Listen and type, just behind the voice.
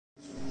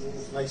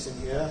nice in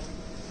here.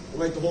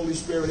 Like the Holy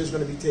Spirit is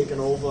going to be taken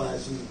over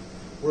as He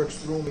works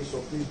through me, so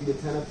please be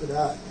attentive to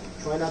that.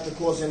 Try not to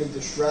cause any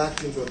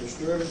distractions or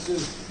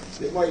disturbances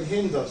that might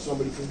hinder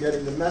somebody from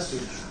getting the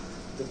message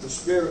that the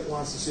Spirit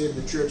wants to say to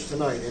the church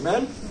tonight.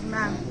 Amen?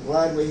 Amen. I'm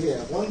glad we're here.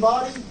 One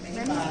body,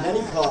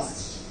 many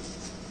parts.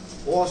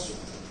 Awesome.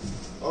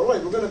 All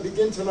right, we're going to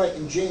begin tonight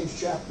in James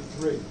chapter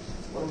 3.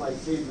 One of my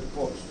favorite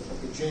books, the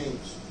book of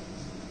James.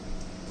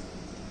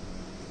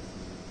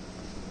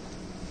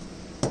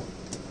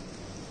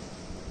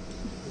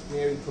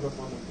 Mary put up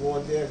on the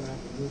board there. I'm going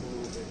to have to move a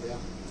little bit there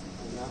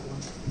on that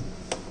one.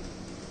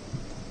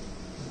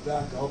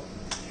 Back up,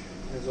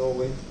 as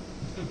always.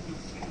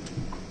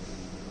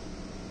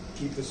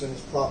 Keep this in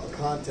its proper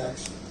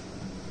context.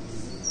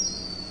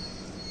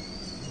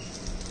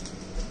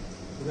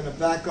 We're going to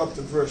back up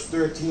to verse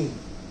 13.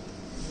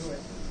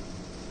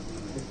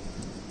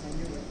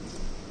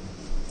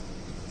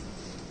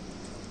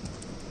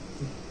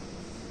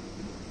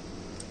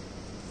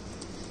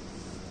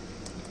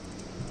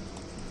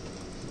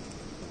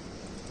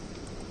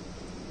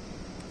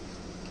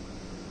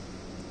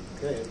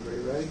 Okay, everybody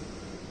ready?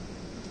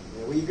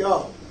 Here we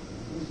go.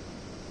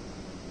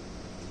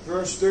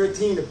 Verse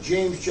 13 of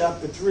James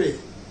chapter 3.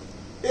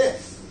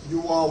 If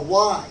you are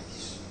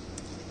wise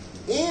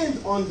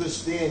and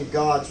understand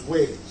God's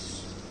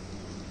ways,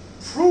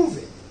 prove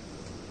it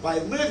by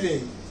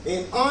living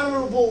an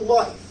honorable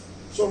life.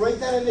 So write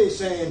that in there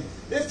saying,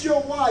 if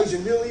you're wise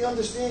and really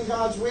understand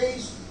God's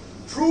ways,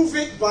 prove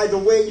it by the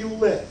way you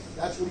live.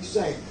 That's what he's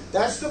saying.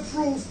 That's the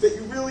proof that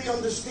you really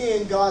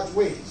understand God's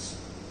ways.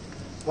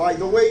 By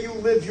the way you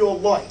live your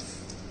life.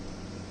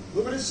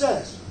 Look what it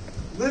says.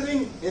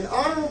 Living an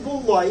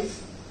honorable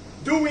life,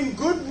 doing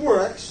good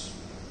works,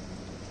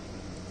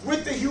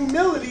 with the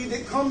humility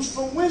that comes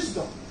from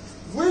wisdom.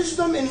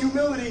 Wisdom and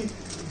humility,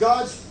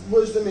 God's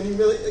wisdom and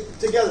humility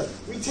together.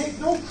 We take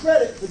no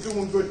credit for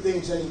doing good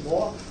things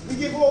anymore. We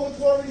give all the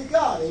glory to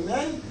God.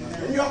 Amen?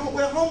 And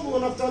we're humble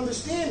enough to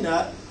understand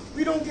that.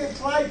 We don't get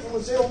prideful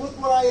and say, oh,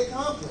 look what I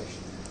accomplished.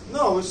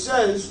 No, it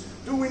says,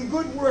 doing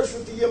good works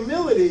with the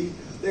humility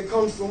that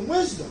comes from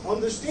wisdom.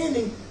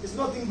 Understanding is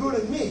nothing good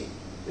in me.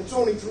 It's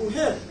only through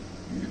Him.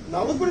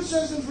 Now look what it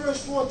says in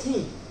verse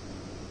 14.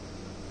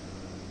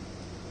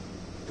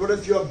 But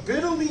if you're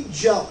bitterly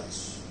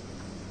jealous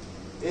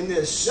and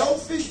there's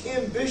selfish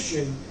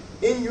ambition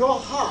in your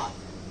heart,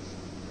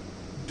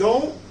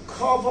 don't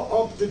cover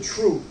up the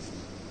truth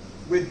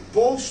with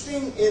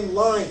boasting and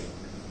lying.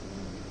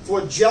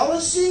 For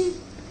jealousy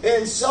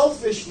and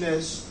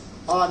selfishness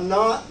are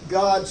not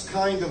God's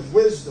kind of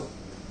wisdom.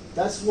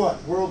 That's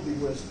what? Worldly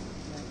wisdom.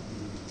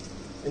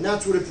 And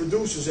that's what it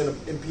produces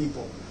in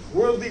people.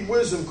 Worldly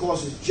wisdom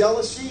causes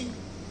jealousy,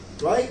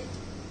 right?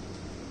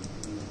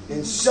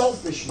 And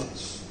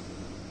selfishness.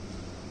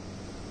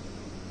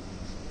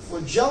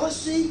 For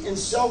jealousy and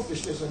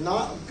selfishness are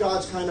not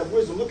God's kind of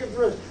wisdom. Look at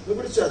verse. Look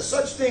what it says.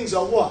 Such things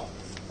are what?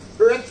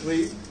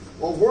 Earthly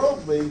or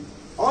worldly,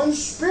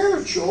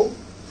 unspiritual,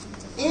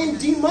 and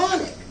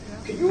demonic.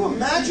 Can you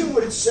imagine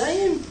what it's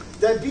saying?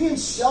 That being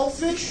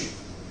selfish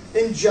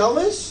and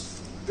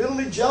jealous,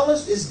 bitterly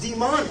jealous, is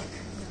demonic.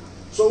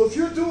 So if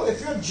you're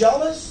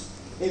jealous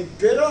and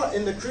bitter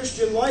in the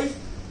Christian life,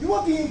 you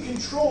are being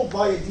controlled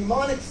by a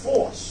demonic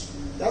force.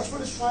 That's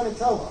what it's trying to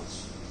tell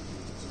us.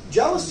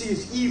 Jealousy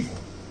is evil.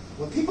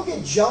 When people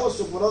get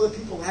jealous of what other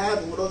people have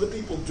and what other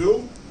people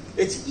do,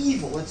 it's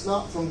evil. It's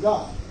not from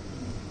God.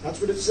 That's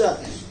what it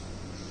says.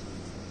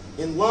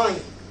 In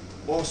lying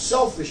or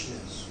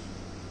selfishness.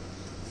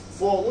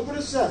 For, look what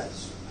it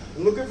says.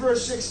 And look at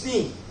verse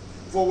 16.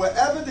 For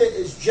wherever there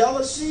is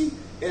jealousy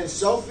and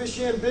selfish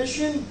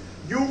ambition,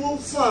 you will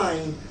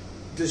find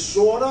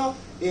disorder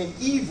and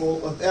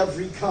evil of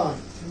every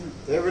kind.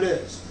 There it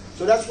is.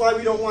 So that's why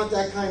we don't want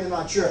that kind in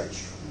our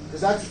church.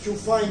 Because that's what you'll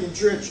find in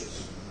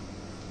churches.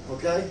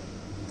 Okay?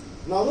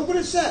 Now look what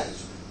it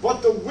says.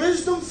 But the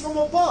wisdom from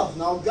above.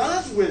 Now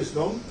God's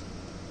wisdom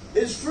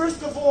is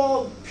first of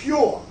all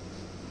pure.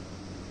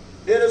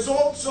 It is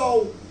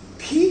also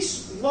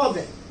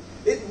peace-loving.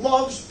 It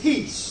loves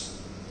peace.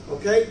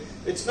 Okay?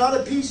 It's not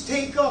a peace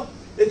taker,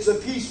 it's a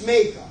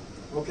peacemaker.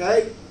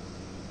 Okay?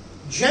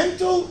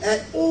 Gentle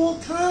at all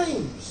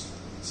times.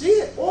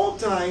 See, at all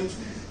times.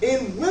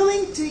 And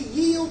willing to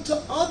yield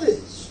to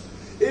others.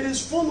 It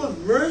is full of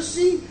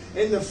mercy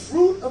and the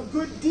fruit of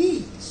good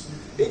deeds.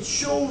 It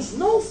shows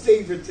no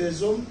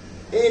favoritism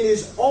and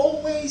is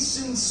always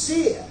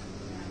sincere.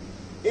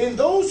 And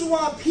those who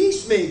are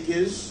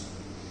peacemakers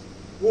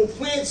will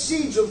plant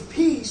seeds of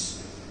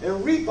peace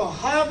and reap a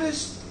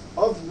harvest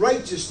of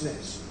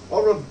righteousness,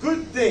 or of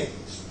good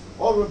things,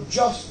 or of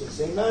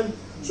justice. Amen?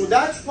 So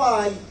that's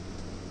why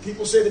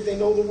people say that they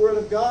know the Word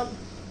of God.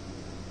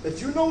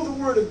 If you know the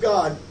Word of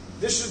God,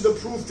 this is the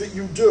proof that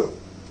you do.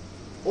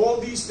 All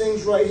these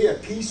things right here.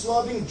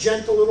 Peace-loving,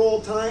 gentle at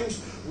all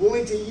times,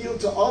 willing to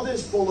yield to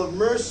others, full of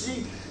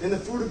mercy, and the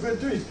fruit of good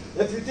deeds.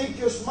 If you think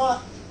you're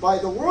smart by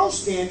the world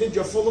standard,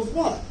 you're full of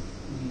what?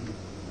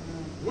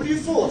 What are you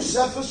full of?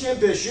 Selfish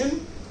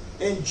ambition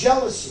and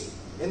jealousy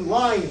and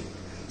lying.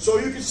 So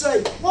you could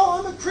say, well,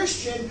 I'm a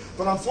Christian,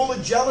 but I'm full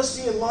of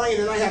jealousy and lying,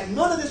 and I have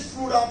none of this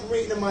fruit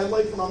operating in my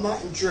life when I'm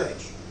not in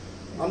church.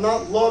 I'm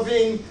not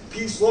loving,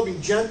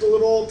 peace-loving, gentle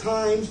at all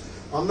times.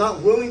 I'm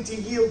not willing to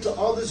yield to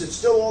others. It's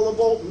still all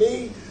about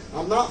me.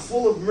 I'm not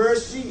full of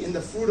mercy and the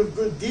fruit of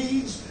good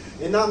deeds,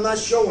 and I'm not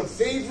showing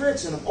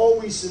favorites, and I'm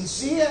always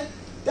sincere.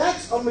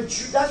 That's what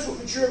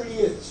maturity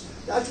is.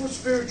 That's what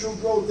spiritual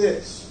growth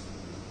is.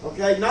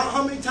 Okay? Not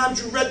how many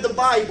times you read the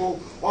Bible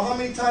or how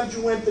many times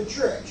you went to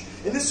church.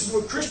 And this is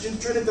where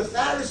Christians turn into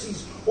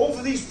Pharisees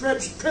over these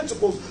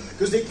principles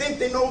because they think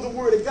they know the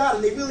Word of God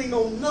and they really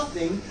know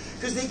nothing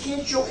because they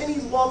can't show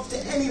any love to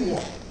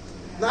anyone,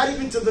 not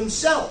even to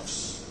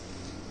themselves.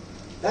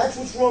 That's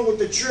what's wrong with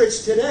the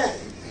church today.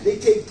 They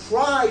take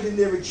pride in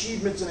their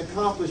achievements and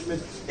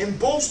accomplishments and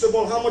boast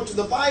about how much of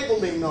the Bible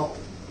they know.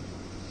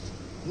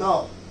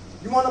 No.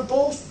 You want to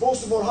boast?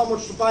 Boast about how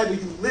much of the Bible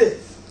you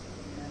live.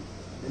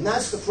 And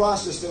that's the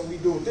process that we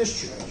do at this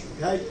church,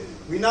 okay?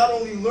 We not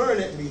only learn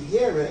it, we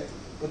hear it,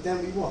 but then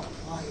we what?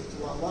 Apply it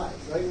to our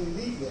lives, right? When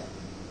we leave there.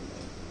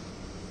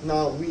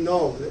 Now, we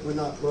know that we're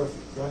not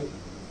perfect, right?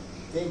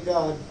 Thank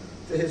God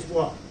for His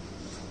what?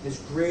 His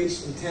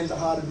grace and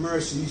tender-hearted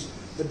mercies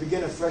that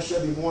begin afresh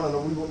every morning,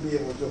 or we won't be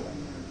able to do it.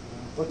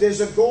 But there's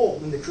a goal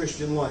in the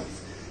Christian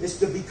life. It's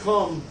to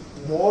become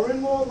more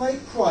and more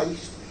like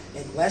Christ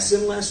and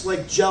less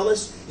like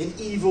jealous and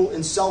evil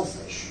and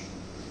selfish.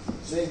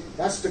 See?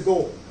 That's the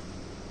goal.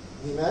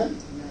 Amen?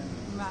 Amen.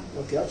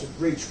 Okay, that's a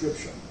great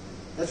scripture.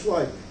 That's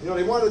why,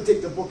 they wanted to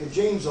take the book of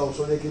James out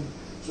so they can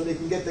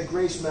get the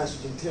grace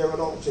message and tear it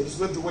out and say, just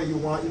live the way you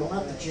want. You don't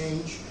have to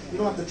change. You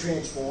don't have to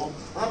transform.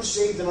 I'm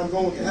saved and I'm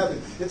going to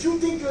heaven. If you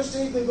think you're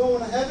saved and going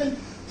to heaven,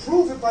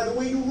 prove it by the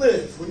way you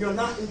live when you're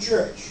not in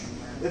church.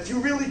 If you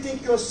really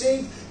think you're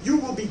saved, you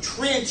will be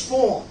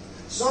transformed.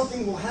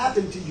 Something will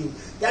happen to you.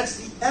 That's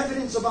the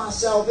evidence of our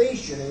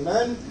salvation.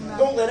 Amen? Amen.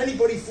 Don't let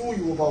anybody fool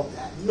you about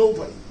that.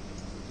 Nobody.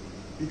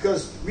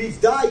 Because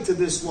we've died to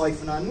this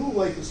life, and our new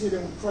life is here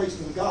with Christ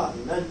and God.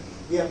 Amen?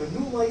 We have a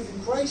new life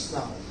in Christ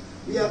now.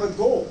 We have a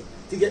goal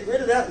to get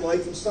rid of that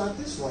life and start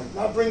this life.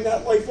 Not bring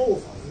that life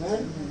over.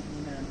 Amen?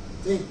 Amen.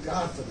 Thank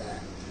God for that.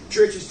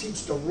 Churches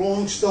teach the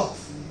wrong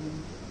stuff.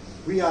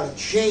 We are to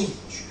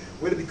change.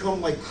 We're to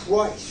become like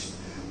Christ.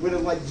 We're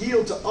to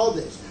yield to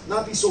others.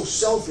 Not be so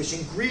selfish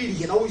and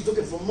greedy and always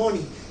looking for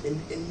money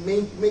and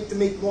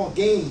make more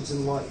gains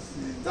in life.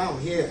 Down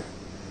here.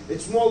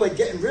 It's more like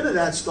getting rid of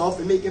that stuff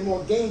and making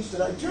more gains to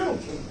that eternal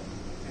kingdom.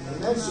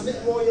 And then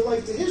submit more of your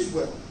life to His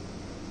will.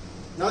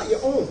 Not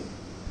your own.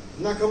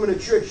 You're not coming to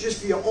church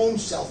just for your own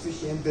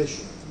selfish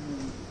ambition.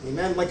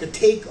 Amen? Like a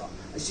taker.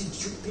 I see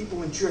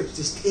people in church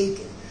just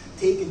taking.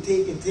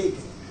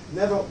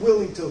 Never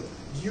willing to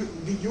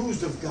be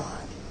used of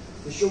God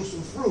to show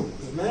some fruit.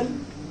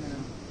 Amen?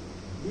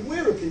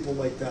 Beware of people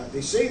like that. They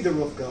say they're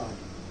of God.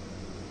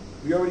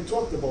 We already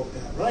talked about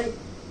that, right?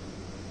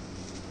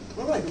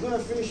 All right, we're going to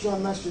finish our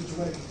message.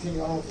 We're going to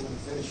continue on until we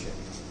finish it.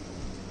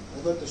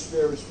 And let the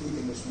Spirit speak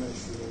in this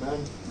ministry.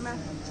 Amen? Amen.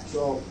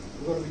 So,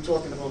 we're going to be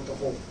talking about the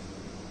hope.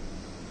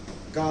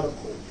 God of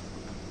hope.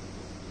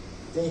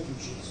 Thank you,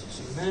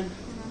 Jesus. Amen?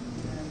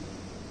 Amen.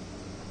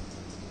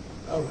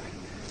 All right.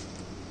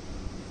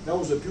 That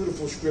was a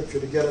beautiful scripture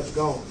to get us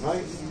going,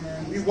 right?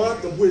 Amen. We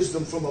want the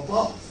wisdom from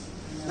above.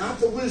 Not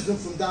the wisdom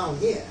from down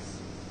here.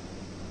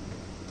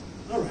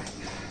 All right.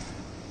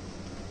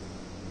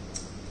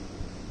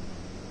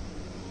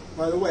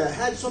 By the way, I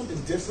had something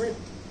different,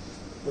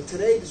 but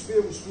today the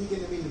Spirit was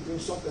speaking to me to bring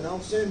something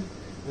else in,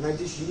 and I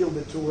just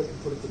yielded to it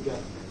and put it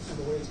together. This is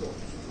the way it goes.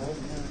 Right?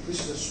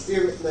 This is a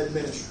Spirit-led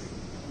ministry.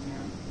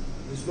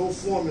 There's no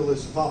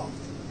formulas involved.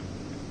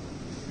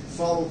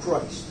 Follow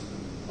Christ.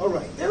 All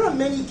right. There are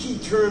many key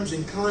terms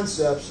and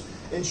concepts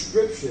in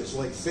scriptures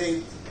like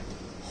faith,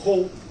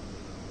 hope,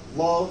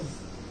 love,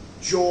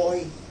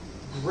 joy,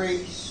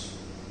 grace,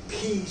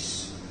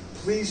 peace,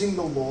 pleasing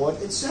the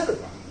Lord, etc.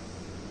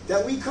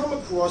 that we come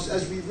across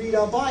as we read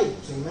our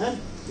Bibles. Amen?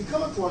 We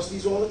come across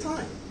these all the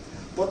time.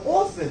 But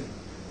often,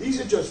 these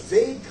are just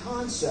vague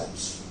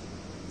concepts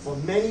for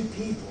many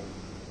people.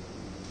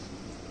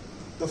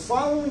 The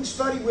following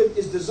study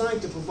is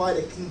designed to provide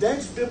a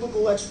condensed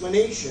biblical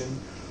explanation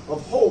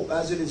of hope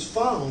as it is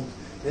found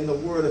in the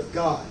Word of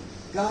God.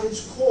 God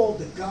is called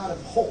the God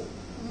of hope.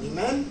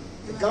 Amen?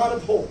 The God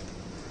of hope.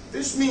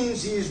 This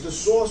means He is the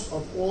source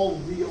of all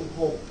real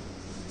hope.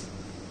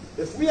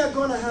 If we are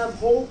going to have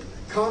hope,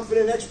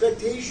 confident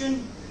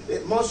expectation,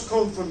 it must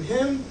come from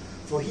Him,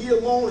 for He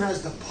alone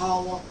has the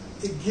power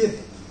to give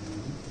it.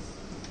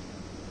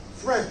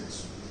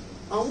 Friends,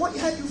 on what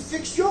have you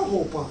fixed your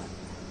hope on?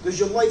 Does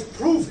your life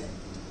prove it?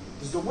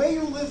 Does the way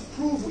you live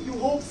prove what you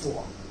hope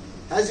for?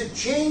 Has it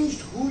changed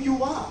who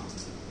you are,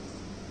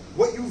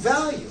 what you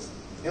value,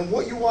 and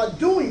what you are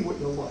doing with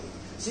your life?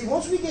 See,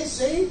 once we get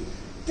saved,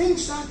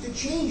 things start to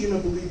change in a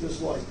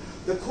believer's life.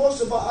 The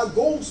course of our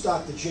goals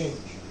start to change.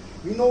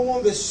 We no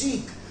longer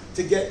seek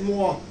to get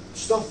more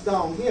stuff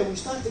down here. We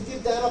start to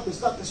give that up and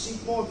start to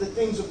seek more of the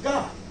things of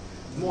God.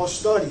 More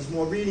studies,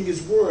 more reading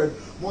His Word,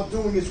 more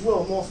doing His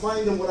will, more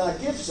finding what our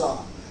gifts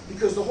are.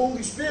 because the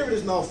Holy Spirit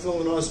is now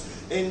filling us,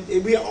 and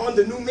we are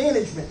under new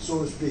management,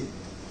 so to speak.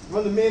 We're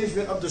under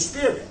management of the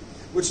Spirit,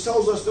 which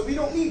tells us that we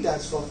don't need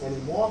that stuff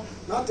anymore.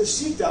 Not to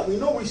seek that. We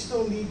know we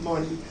still need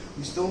money.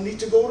 We still need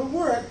to go to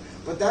work,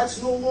 but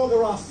that's no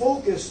longer our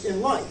focus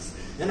in life.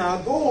 And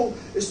our goal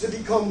is to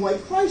become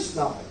like Christ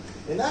now.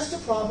 And that's the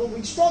problem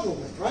we struggle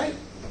with, right?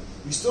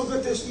 We still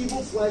got this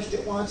evil flesh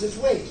that wants its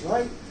ways,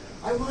 right?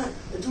 I want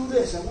to do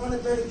this. I want a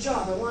better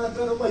job. I want a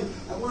better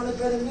life. I want a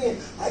better man.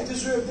 I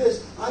deserve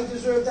this. I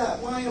deserve that.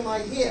 Why am I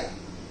here?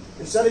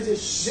 Instead of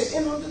just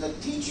sitting under the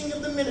teaching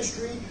of the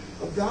ministry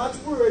of God's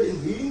Word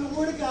and reading the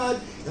Word of God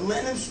and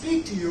letting Him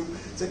speak to you,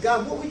 say,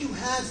 God, what would you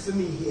have for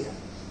me here?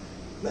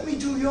 Let me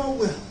do your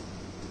will.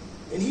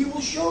 And He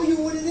will show you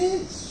what it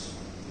is.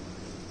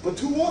 But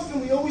too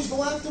often we always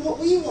go after what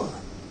we want.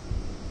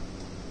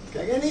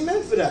 Can I get an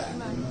amen for that?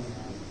 Amen.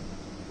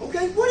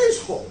 Okay, what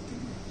is hope?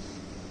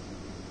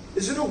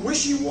 Is it a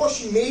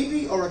wishy-washy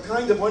maybe or a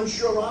kind of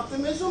unsure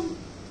optimism?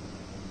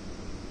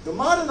 The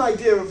modern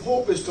idea of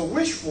hope is to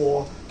wish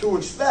for, to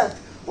expect,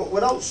 but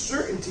without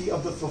certainty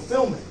of the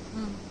fulfillment.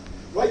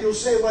 Right? You'll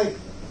say like,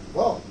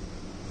 well,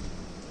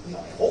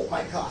 I hope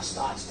my car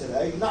starts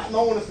today, not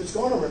knowing if it's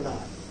going to or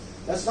not.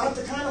 That's not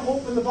the kind of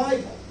hope in the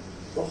Bible.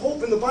 The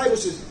hope in the Bible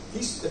says,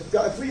 if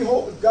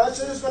God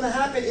said it's going to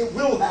happen, it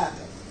will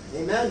happen.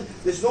 Amen?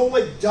 There's no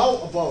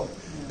doubt about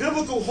it.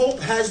 Biblical hope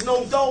has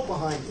no doubt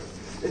behind it.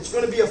 It's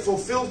going to be a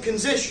fulfilled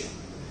condition.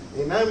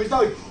 Amen? We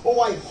tell you, oh,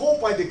 I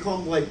hope I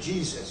become like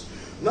Jesus.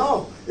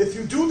 No. If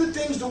you do the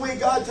things the way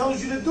God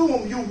tells you to do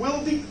them, you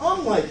will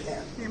become like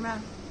Him.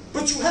 Amen.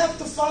 But you have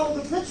to follow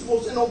the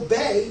principles and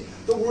obey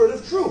the word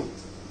of truth.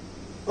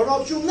 Or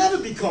else you'll never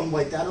become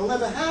like that. It'll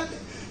never happen.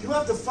 You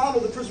have to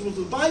follow the principles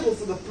of the Bible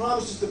for the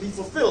promises to be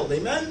fulfilled.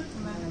 Amen?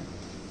 Amen.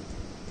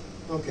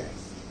 Okay.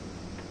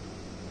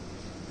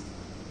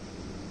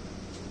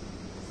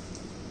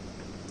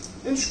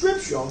 In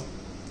Scripture,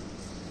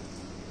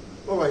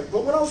 all right,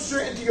 but without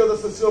certainty of the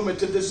fulfillment,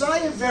 to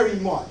desire very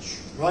much,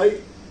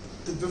 right?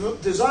 To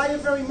desire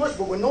very much,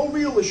 but with no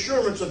real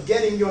assurance of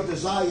getting your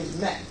desires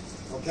met,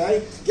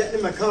 okay?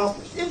 Getting them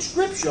accomplished. In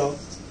Scripture,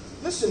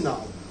 listen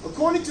now,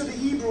 according to the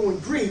Hebrew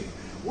and Greek,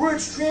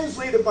 words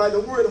translated by the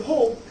word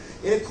hope,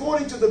 and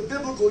according to the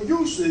biblical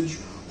usage,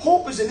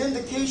 hope is an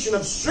indication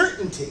of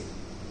certainty.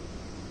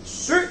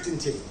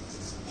 Certainty.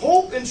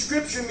 Hope in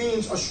Scripture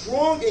means a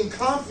strong and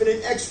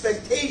confident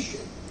expectation.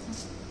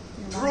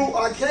 Through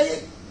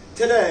archaic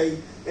today,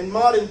 in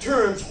modern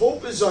terms,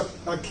 hope is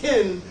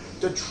akin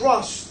to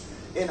trust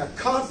and a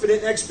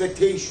confident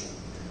expectation.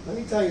 Let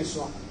me tell you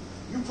something.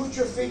 You put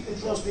your faith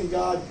and trust in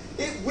God,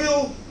 it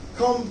will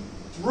come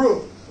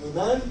through.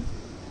 Amen?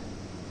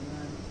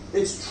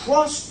 It's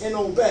trust and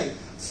obey.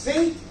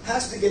 Faith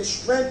has to get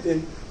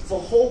strengthened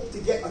for hope to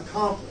get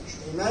accomplished.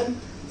 Amen?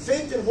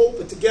 Faith and hope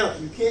are together.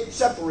 You can't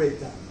separate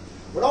them.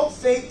 Without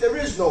faith, there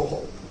is no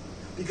hope.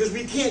 Because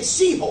we can't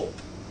see hope.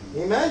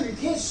 Amen? You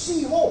can't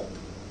see hope.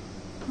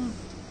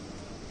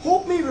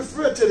 Hope may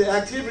refer to the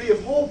activity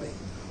of hoping,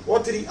 or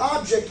to the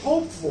object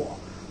hoped for,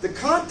 the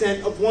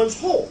content of one's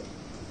hope.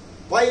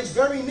 By its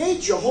very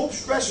nature, hope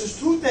stresses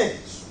two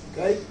things.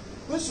 Okay?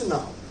 Listen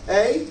now.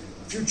 A,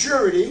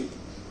 futurity,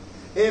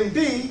 and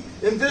B,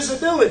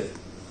 invisibility.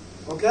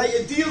 Okay?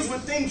 It deals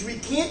with things we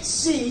can't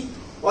see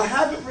or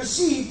haven't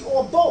received,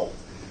 or both.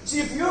 See,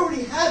 if we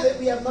already have it,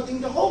 we have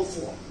nothing to hope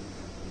for.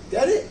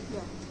 Get it? Yeah.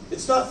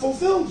 It's not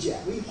fulfilled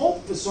yet. We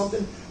hope for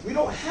something. We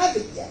don't have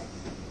it yet.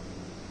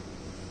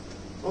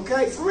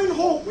 Okay? For in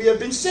hope we have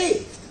been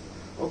saved.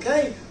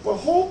 Okay? But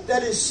hope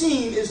that is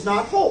seen is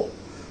not hope.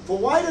 For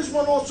why does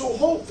one also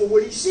hope for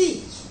what he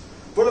sees?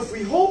 But if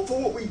we hope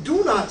for what we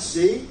do not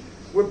see,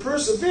 with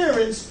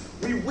perseverance,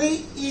 we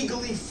wait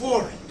eagerly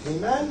for it.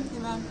 Amen?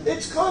 Amen.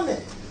 It's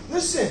coming.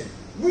 Listen,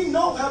 we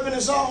know heaven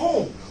is our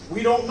home.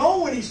 We don't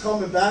know when He's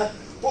coming back,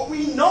 but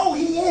we know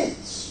He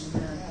is.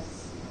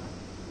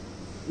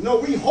 You know,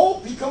 we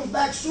hope He comes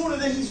back sooner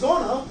than He's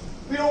gonna.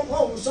 We don't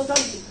know.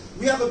 Sometimes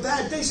we have a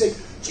bad day. Say,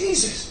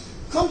 Jesus,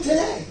 come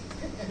today.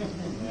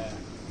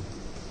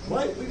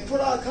 Right? We put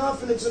our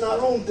confidence in our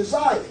own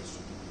desires.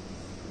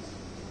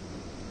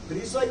 But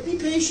He's like, be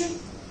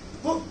patient.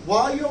 Look,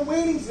 while you're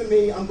waiting for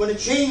me, I'm going to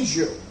change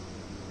you.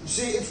 You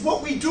see, it's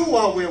what we do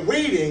while we're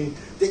waiting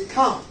that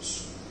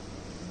counts.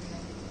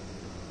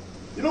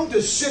 You don't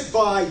just sit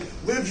by,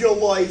 live your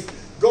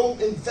life, go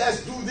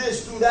invest, do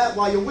this, do that,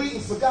 while you're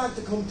waiting for God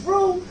to come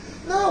through.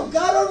 No,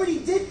 God already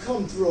did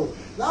come through.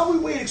 Now we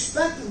wait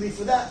expectantly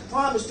for that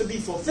promise to be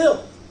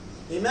fulfilled.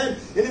 Amen?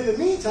 And in the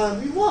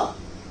meantime, we what?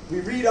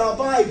 We read our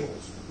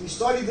Bibles. We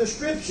study the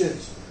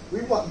Scriptures. We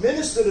what?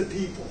 Minister to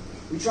people.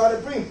 We try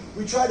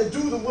to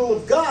do the will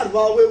of God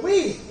while we're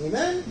waiting.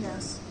 Amen?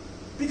 Yes.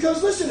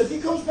 Because listen, if He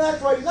comes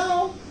back right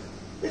now,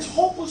 it's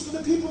hopeless for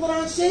the people that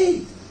aren't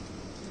saved.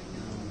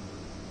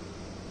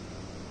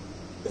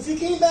 If He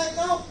came back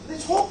now,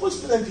 it's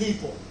hopeless for them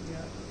people.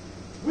 Yeah.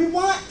 We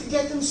want to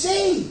get them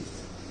saved.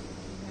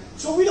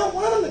 So we don't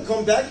want them to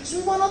come back because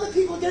we want other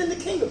people to get in the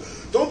kingdom.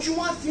 Don't you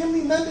want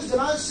family members that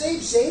aren't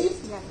saved?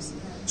 Yes.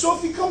 So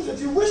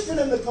if you wish for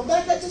them to come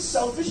back, that's a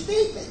selfish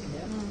statement.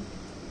 Yeah.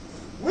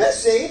 We're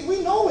saved.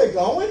 We know we're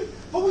going.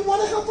 But we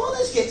want to help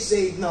others get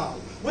saved now.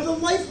 With a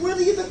life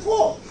worthy of the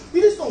call.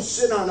 We just don't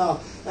sit on our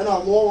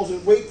laurels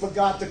and wait for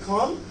God to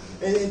come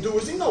and do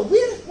his thing. No,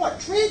 we're what?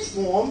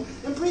 Transform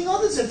and bring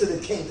others into the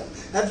kingdom.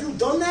 Have you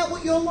done that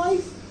with your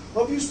life?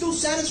 Or are you still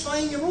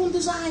satisfying your own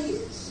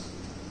desires?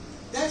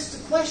 That's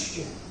the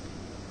question.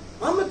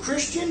 I'm a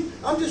Christian.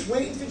 I'm just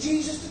waiting for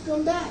Jesus to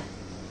come back.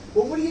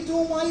 Well, what are you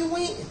doing while you're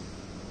waiting?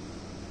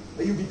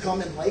 Are you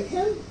becoming like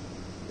him?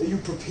 Are you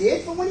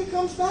prepared for when he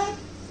comes back?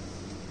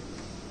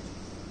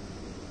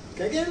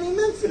 Can I get an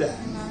amen for that?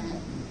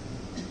 Amen.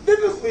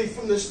 Biblically,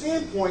 from the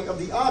standpoint of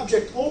the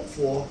object hoped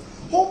for,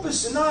 hope is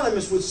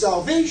synonymous with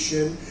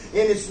salvation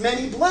and its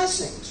many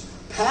blessings,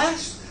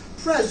 past,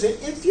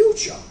 present, and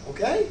future,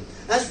 okay?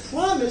 As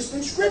promised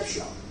in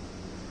Scripture.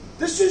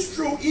 This is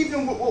true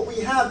even with what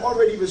we have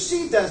already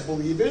received as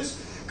believers,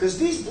 because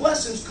these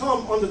blessings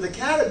come under the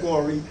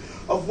category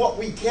of what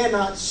we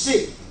cannot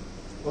see,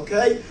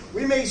 okay?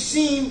 We may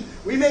see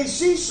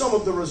some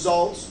of the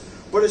results,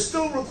 but it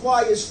still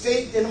requires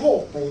faith and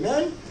hope,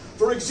 amen?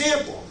 For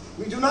example,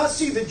 we do not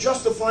see the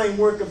justifying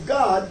work of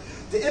God,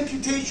 the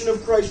imputation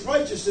of Christ's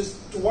righteousness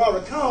to our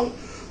account,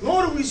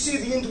 nor do we see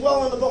the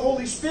indwelling of the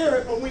Holy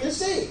Spirit when we are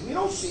saved. We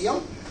don't see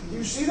him. Do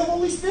you see the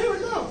Holy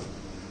Spirit? No.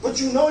 But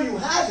you know you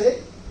have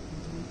it.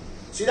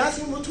 See, that's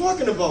what we're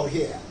talking about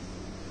here.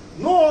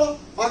 Nor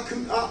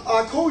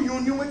our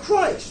co-union with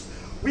Christ.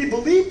 We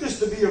believe this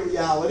to be a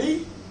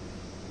reality,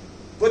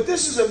 but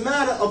this is a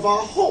matter of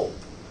our hope.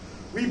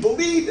 We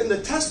believe in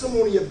the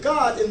testimony of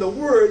God in the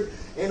Word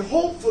and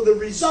hope for the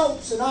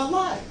results in our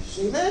lives.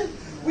 Amen?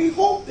 We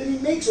hope that he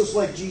makes us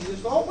like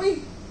Jesus, don't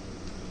we?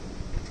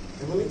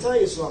 And let me tell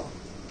you something.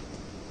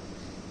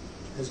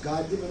 Has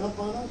God given up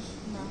on us?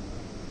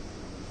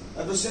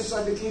 No. Ever since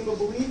I became a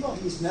believer,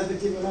 he's never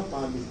given up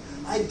on me.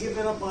 I've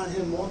given up on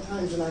him more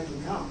times than I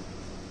can count.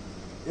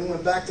 And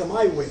went back to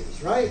my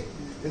ways, right?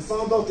 And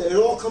found out that it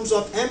all comes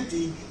up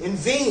empty, in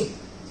vain.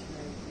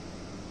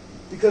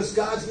 Because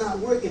God's not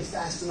working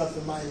fast enough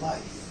in my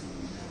life.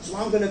 So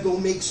I'm going to go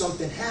make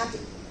something happen.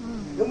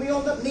 And we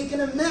end up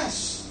making a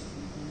mess.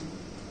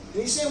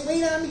 And he's saying,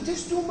 wait on me,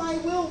 just do my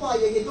will while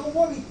you're here. Don't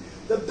worry,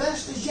 the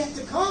best is yet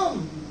to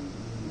come.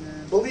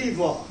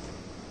 Believer.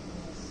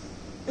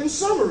 In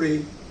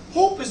summary,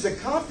 hope is the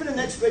confident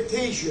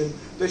expectation,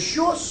 the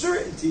sure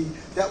certainty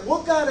that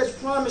what God has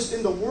promised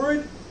in the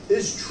Word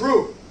is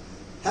true,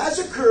 has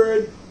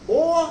occurred,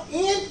 or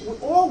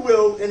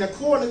will in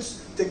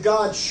accordance to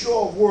God's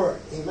sure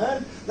Word.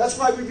 Amen? That's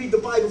why we read the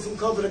Bible from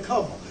cover to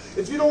cover.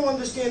 If you don't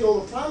understand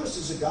all the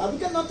promises of God, we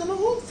got nothing to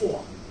hope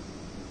for.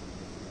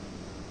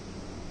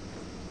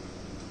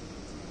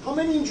 How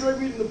many enjoy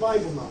reading the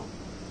Bible now?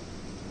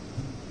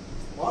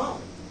 Wow.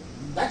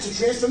 That's a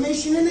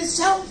transformation in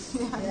itself.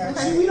 Yeah.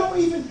 See, we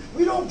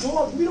don't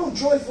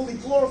joyfully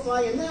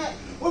glorify in that.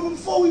 Well,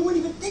 before we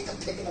wouldn't even think of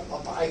picking up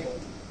a Bible.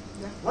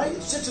 Yeah. Right?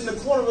 It sits in the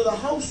corner of the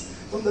house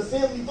from the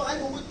family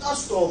Bible with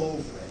dust all over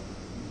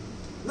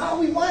it. Now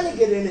we want to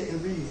get in it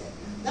and read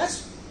it.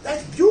 That's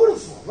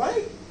beautiful,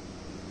 right?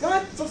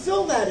 God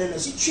fulfilled that in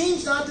us. He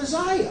changed our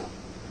desire.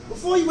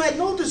 Before you had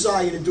no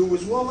desire to do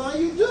his will, now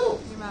you do.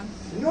 Amen.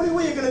 And the only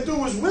way you're going to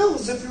do his will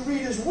is if you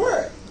read his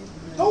word.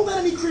 Don't let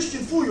any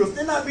Christian fool you. If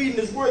they're not reading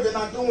his word, they're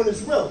not doing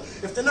his will.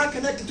 If they're not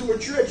connected to a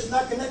church, they're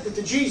not connected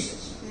to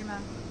Jesus.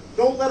 Amen.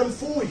 Don't let them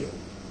fool you.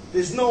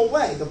 There's no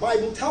way. The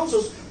Bible tells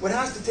us what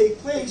has to take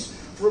place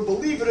for a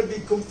believer to be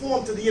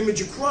conformed to the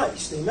image of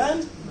Christ.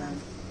 Amen?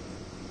 Amen.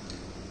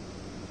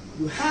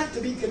 You have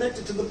to be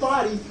connected to the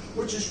body,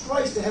 which is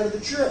Christ, the head of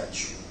the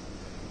church.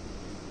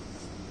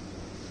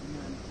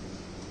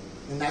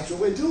 And that's what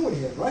we're doing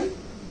here, right?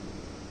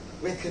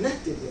 We're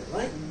connected here,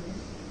 right?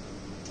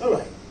 Mm-hmm. All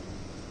right.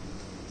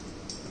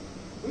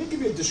 Let me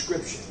give you a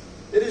description.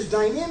 It is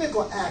dynamic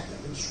or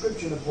active, a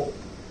description of hope.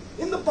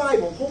 In the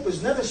Bible, hope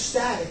is never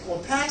static or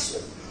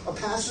passive, a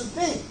passive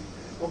thing.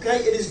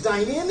 Okay? It is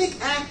dynamic,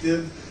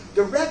 active,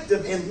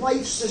 directive, and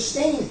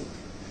life-sustaining.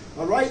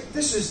 All right?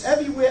 This is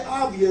everywhere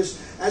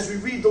obvious as we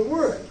read the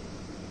Word.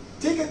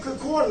 Take a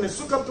concordance,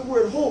 look up the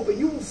word hope, and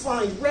you will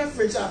find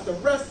reference after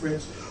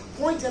reference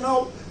pointing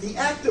out the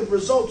active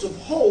results of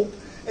hope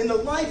in the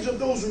lives of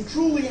those who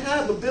truly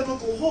have a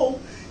biblical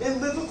hope and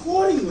live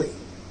accordingly.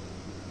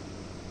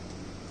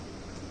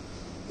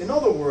 In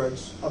other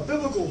words, a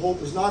biblical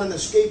hope is not an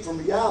escape from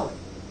reality,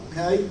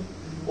 okay,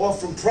 or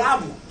from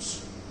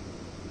problems.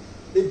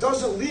 It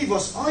doesn't leave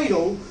us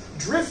idle,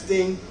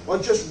 drifting, or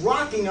just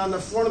rocking on the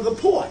front of the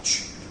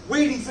porch,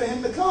 waiting for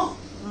him to come.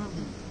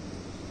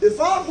 If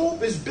our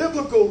hope is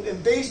biblical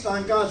and based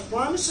on God's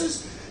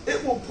promises,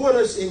 it will put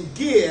us in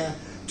gear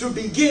to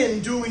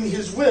begin doing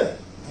his will.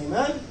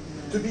 Amen?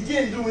 To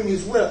begin doing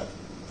his will.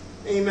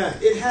 Amen.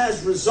 It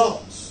has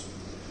results.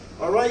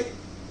 All right?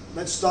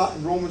 Let's start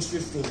in Romans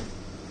 15.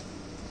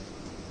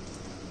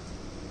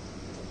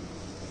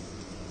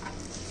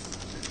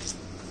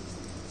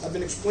 I've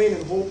been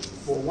explaining hope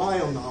for a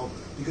while now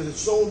because it's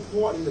so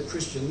important in the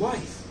Christian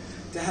life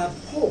to have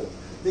hope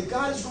that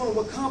God is going to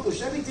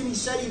accomplish everything he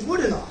said he would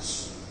in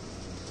us.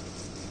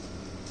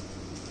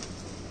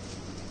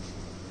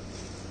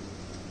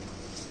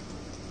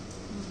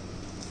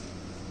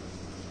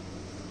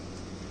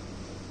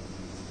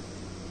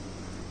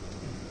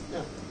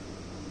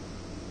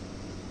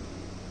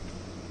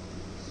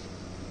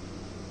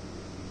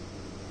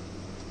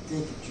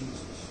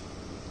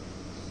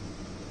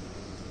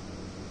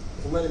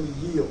 for letting me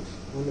yield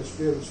when the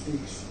Spirit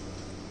speaks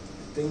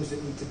things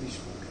that need to be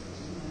spoken.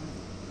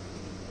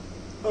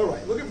 All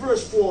right, look at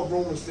verse 4 of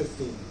Romans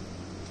 15.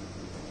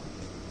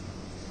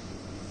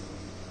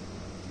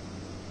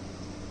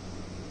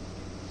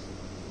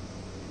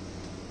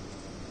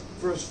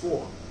 Verse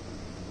 4.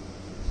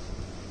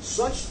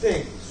 Such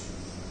things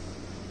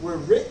were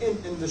written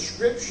in the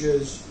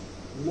Scriptures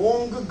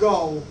long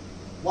ago.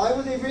 Why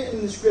were they written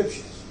in the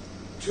Scriptures?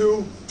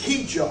 To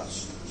teach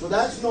us. So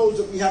that knows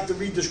that we have to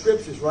read the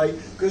Scriptures, right?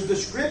 Because the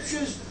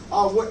Scriptures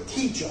are what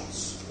teach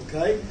us,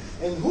 okay?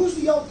 And who's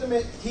the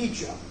ultimate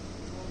teacher?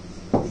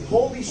 The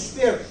Holy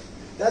Spirit.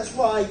 That's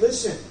why,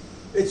 listen,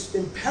 it's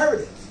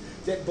imperative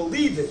that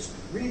believers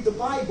read the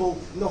Bible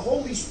and the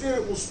Holy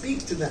Spirit will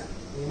speak to them.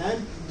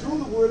 Amen? Through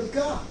the Word of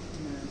God.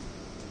 Amen.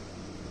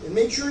 And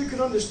make sure you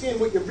can understand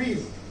what you're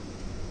reading.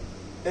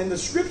 And the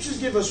Scriptures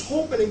give us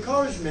hope and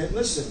encouragement.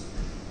 Listen,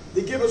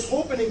 they give us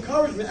hope and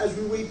encouragement as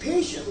we wait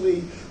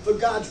patiently for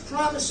God's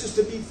promises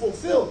to be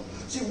fulfilled.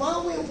 See,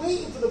 while we're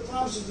waiting for the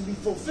promises to be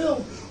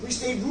fulfilled, we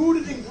stay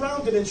rooted and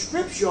grounded in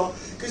Scripture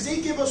because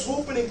they give us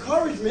hope and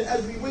encouragement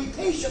as we wait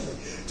patiently.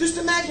 Just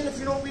imagine if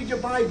you don't read your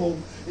Bible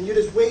and you're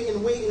just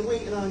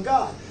waiting on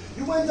God.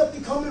 You end up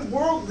becoming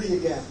worldly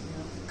again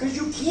because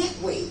you can't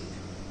wait.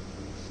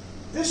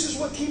 This is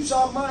what keeps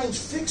our minds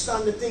fixed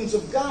on the things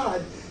of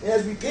God. And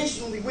as we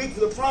patiently wait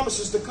for the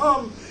promises to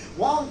come,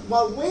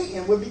 while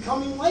waiting, we're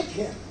becoming like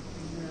Him.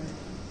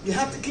 You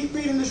have to keep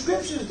reading the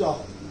Scriptures,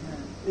 though.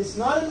 It's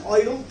not an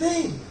idle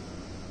thing.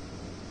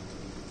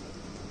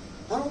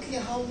 I don't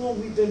care how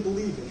long we've been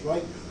believers,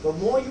 right? The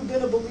more you've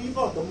been a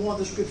believer, the more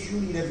the Scripture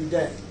you need every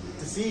day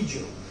to feed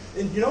you.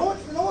 And you know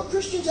what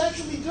Christians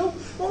actually do?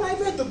 Well, I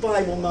read the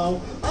Bible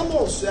now. I'm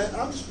all set.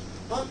 I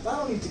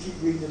don't need to keep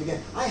reading it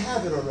again. I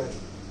have it already.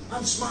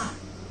 I'm smart.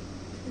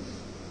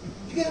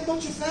 You get a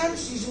bunch of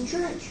Pharisees in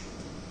church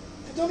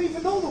that don't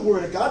even know the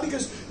Word of God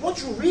because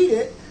once you read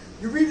it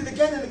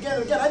again and again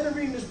and again. I've been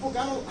reading this book.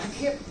 I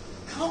can't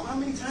count how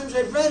many times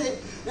I've read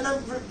it, and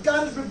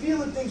God is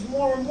revealing things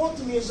more and more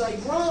to me as I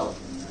grow.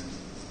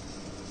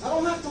 I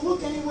don't have to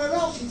look anywhere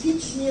else. He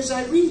teaches me as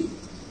I read.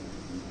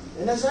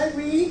 And as I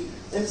read,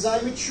 and as I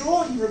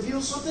mature, He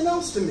reveals something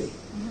else to me.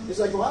 It's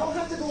like, well, I don't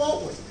have to go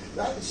outward.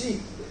 See,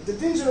 the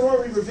things that are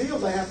already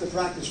revealed, I have to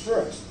practice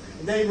first.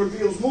 And then He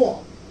reveals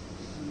more.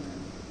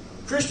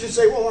 Christians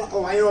say,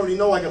 well, I already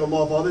know I got to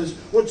love others.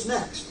 What's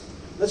next?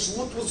 Let's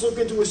look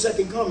into His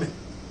second coming.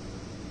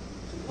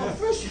 Well,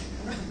 first,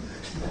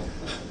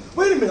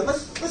 wait a minute.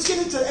 Let's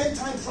get into end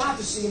time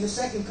prophecy in the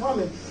second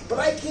coming. But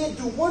I can't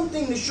do one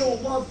thing to show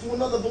love to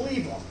another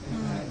believer.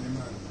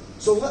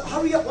 So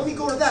hurry up. Let me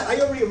go to that. I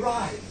already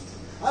arrived.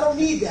 I don't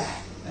need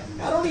that.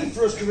 I don't need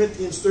 1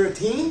 Corinthians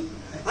 13.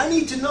 I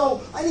need to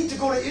know. I need to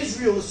go to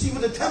Israel to see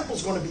where the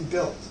temple's going to be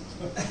built.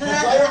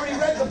 I already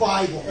read the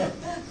Bible.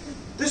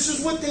 This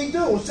is what they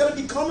do. Instead of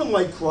becoming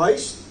like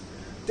Christ,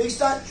 they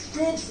start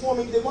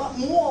transforming. They want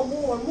more and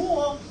more and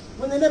more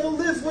when they never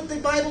live what the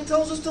Bible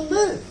tells us to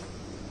live.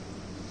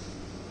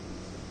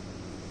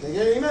 Can you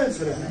get an amen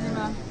for that?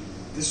 Amen.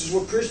 This is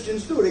what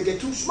Christians do. They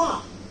get too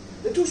smart.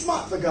 They're too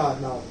smart for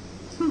God now.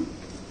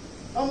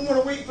 I'm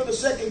going to wait for the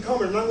second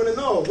coming, and I'm going to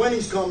know when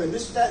He's coming,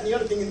 this, that, and the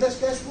other thing. And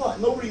guess what?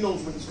 Nobody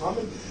knows when He's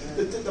coming.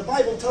 The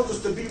Bible tells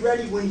us to be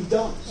ready when He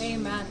does.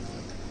 Amen.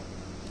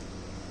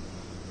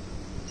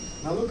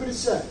 Now look what it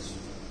says.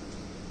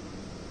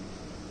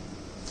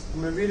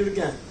 I'm going to read it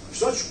again.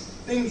 Such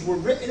things were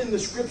written in the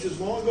Scriptures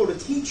long ago to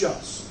teach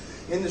us.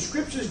 And the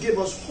Scriptures give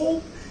us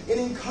hope and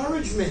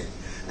encouragement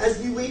as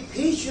we wait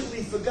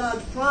patiently for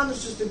God's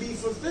promises to be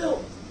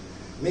fulfilled.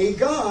 May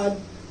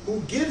God, who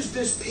gives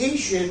this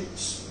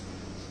patience,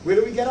 where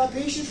do we get our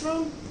patience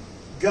from?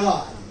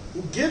 God,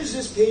 who gives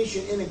this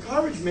patience and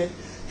encouragement,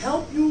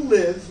 help you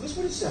live.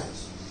 Listen what it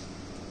says.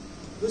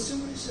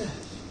 Listen what it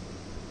says.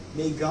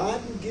 May God,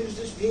 who gives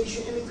this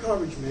patience and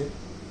encouragement,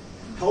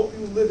 help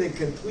you live in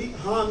complete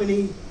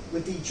harmony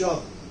with each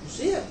other. You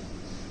see it?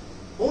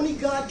 Only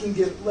God can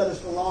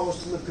allow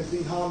us to live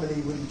complete harmony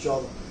with each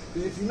other.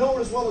 Because if you know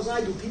it as well as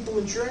I do, people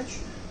in church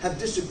have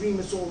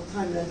disagreements all the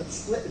time and end up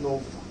splitting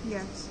over them.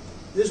 Yes.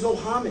 There's no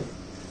harmony.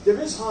 There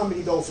is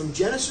harmony, though, from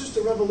Genesis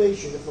to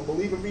Revelation. If a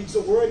believer reads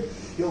the Word,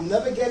 he'll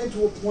never get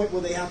into a point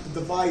where they have to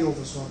divide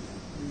over something.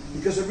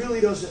 Because it really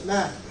doesn't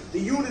matter. The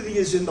unity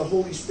is in the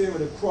Holy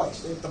Spirit of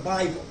Christ, in the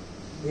Bible.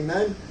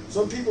 Amen?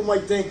 Some people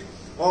might think,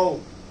 oh,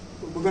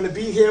 we're going to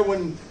be here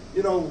when,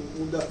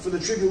 for the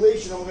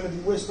tribulation, and we're going to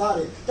be whisked out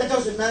of it. That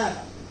doesn't matter.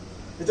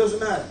 It doesn't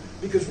matter.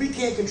 Because we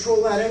can't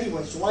control that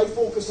anyway, so I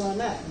focus on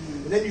that.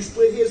 And then you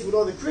split hairs with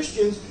other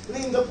Christians, and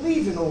they end up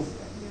leaving over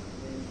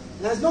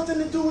it. It has nothing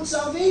to do with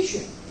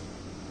salvation.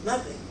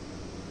 Nothing.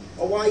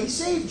 Or why He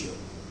saved you.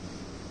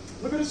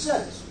 Look what it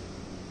says.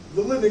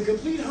 To live in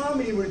complete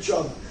harmony with each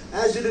other,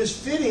 as it is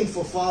fitting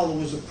for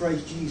followers of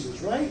Christ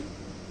Jesus, right?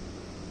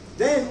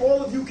 Then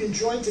all of you can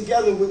join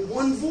together with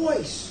one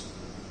voice.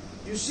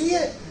 You see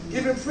it?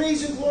 Giving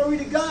praise and glory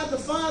to God, the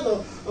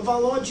Father of our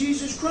Lord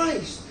Jesus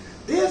Christ.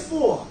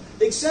 Therefore,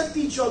 accept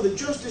each other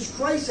just as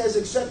Christ has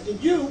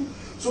accepted you,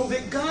 so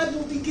that God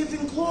will be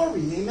given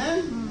glory.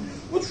 Amen?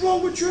 What's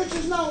wrong with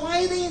churches now?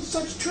 Why are they in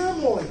such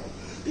turmoil?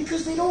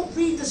 Because they don't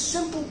read the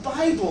simple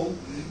Bible.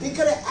 They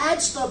got to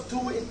add stuff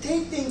to it and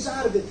take things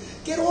out of it.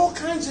 Get all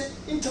kinds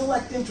of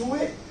intellect into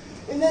it.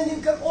 And then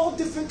they've got all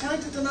different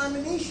kinds of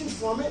denominations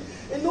from it.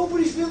 And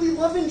nobody's really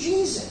loving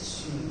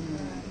Jesus.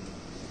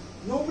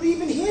 Nobody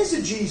even hears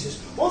of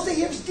Jesus. All they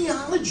hear is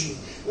theology.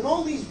 And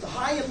all these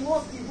high and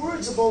lofty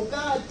words about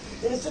God.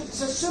 And it's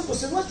as simple.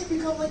 So unless you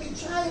become like a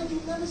child,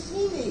 you've never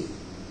seen me.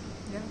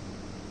 Yeah.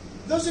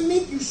 It doesn't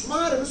make you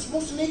smarter. It's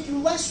supposed to make you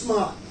less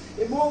smart.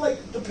 And more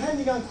like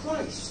depending on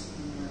Christ.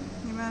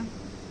 Amen.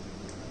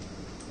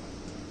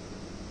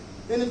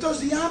 And it does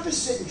the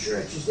opposite in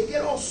churches. They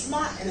get all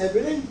smart and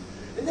everything.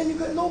 And then you've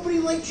got nobody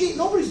like Jesus.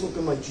 Nobody's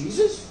looking like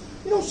Jesus.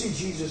 You don't see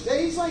Jesus there.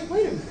 He's like,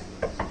 wait a minute.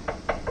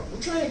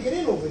 I'm trying to get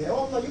in over there.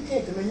 Oh, no, you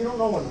can't come in. You don't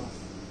know enough.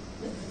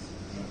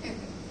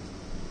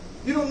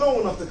 You don't know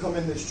enough to come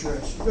in this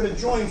church. You've got to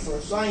join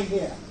first. Sign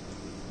here.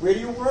 Where do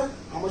you work?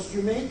 How much do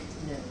you make?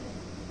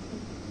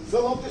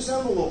 Fill out this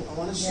envelope. I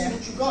want to see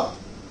what you got.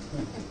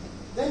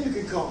 Then you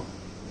can come.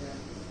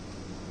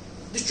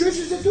 There's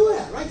churches that do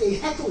that, right? They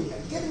heckle you.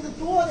 You get in the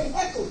door, they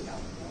heckle you.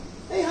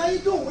 Hey, how you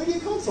doing? Where do you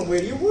come from? Where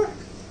do you work?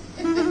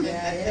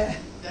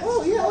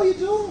 Oh, yeah, how you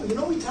doing? You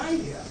know we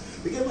tithe here.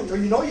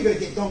 You know you're going to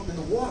get dumped in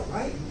the water,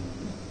 right?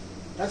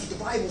 That's what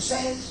the Bible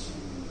says.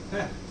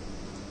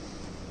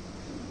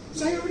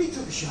 So I already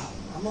took a shower.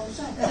 I'm all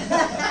set.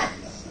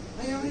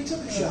 I already took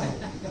a shower.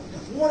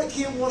 Water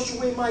can't wash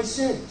away my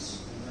sins.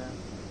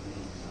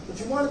 If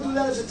you want to do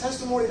that as a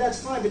testimony,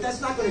 that's fine, but that's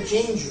not going to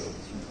change you.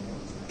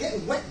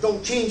 Getting wet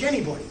don't change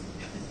anybody.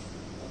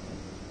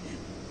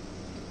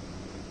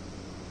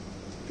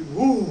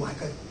 Ooh, I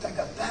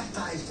got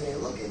baptized today.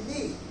 Look at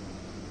me.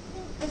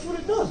 That's what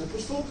it does. It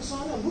puts focus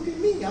on them. Look at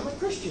me. I'm a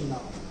Christian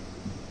now.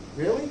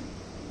 Really?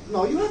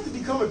 No, you have to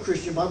become a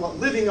Christian by what?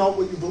 Living out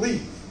what you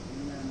believe.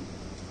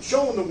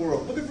 Showing the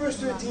world. Look at verse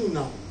 13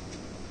 now.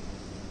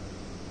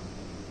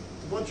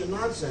 It's a bunch of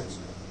nonsense.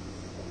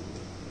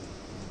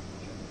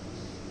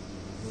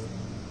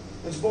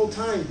 It's about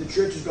time the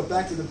churches got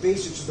back to the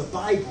basics of the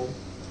Bible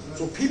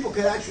so people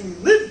could actually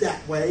live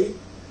that way.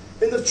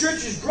 And the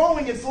church is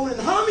growing and full in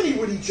harmony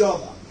with each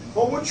other.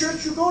 Or what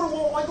church you go to?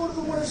 Oh, I go to the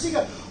one in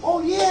Seagull.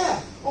 Oh,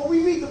 yeah. Oh,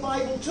 we read the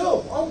Bible too.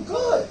 Oh,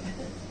 good.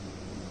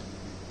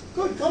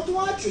 Good. Come to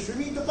our church.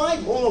 We read the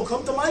Bible. Oh, no,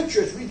 come to my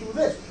church. We do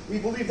this. We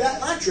believe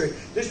that in our church.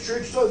 This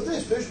church does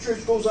this. This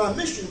church goes on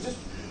missions.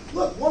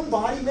 Look, one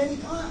body, many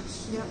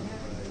parts. Yeah.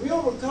 We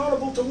are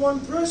accountable to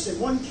one person,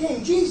 one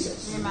King,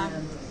 Jesus.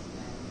 Amen.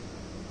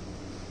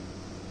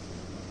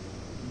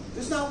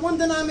 There's not one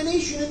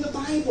denomination in the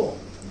Bible.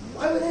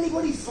 Why would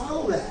anybody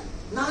follow that?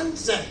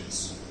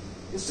 Nonsense.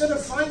 Instead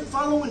of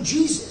following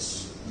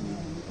Jesus.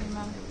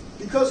 Amen.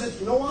 Because it's,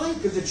 you know why?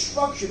 Because it's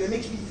structured. It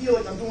makes me feel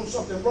like I'm doing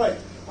something right.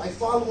 By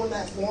following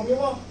that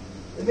formula,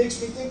 it makes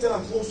me think that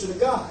I'm closer to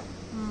God.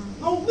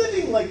 No,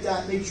 living like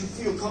that makes you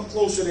feel come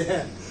closer to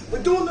Him.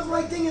 But doing the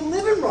right thing and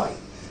living right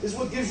is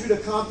what gives you the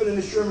confident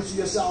assurance of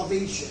your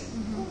salvation.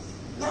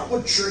 Not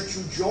what church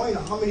you join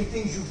or how many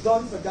things you've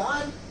done for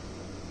God.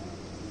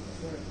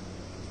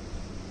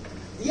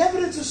 The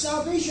evidence of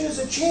salvation is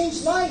a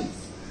changed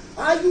life.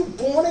 Are you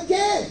born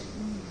again?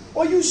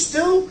 Or are you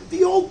still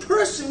the old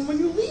person when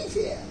you leave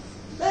here?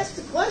 That's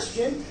the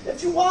question.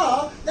 If you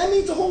are, that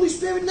means the Holy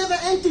Spirit never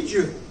entered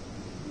you.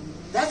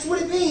 That's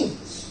what it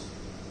means.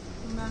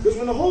 Because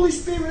when the Holy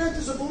Spirit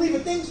enters a believer,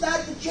 things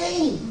start to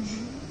change.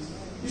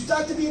 You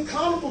start to be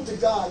accountable to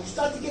God. You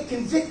start to get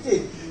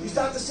convicted. You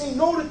start to say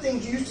no to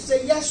things you used to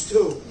say yes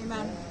to.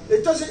 Amen.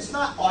 It's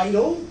not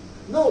idle.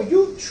 No,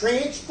 you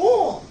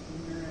transform.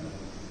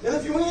 And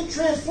if you ain't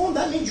transformed,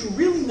 that means you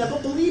really never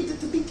believed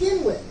it to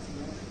begin with.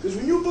 Because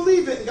when you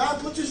believe it and God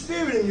puts His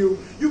Spirit in you,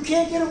 you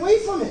can't get away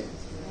from it.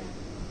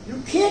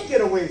 You can't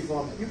get away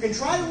from it. You can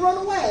try to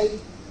run away,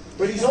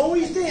 but He's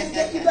always there to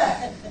get you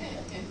back.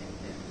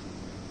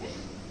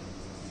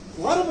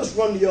 A lot of us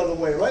run the other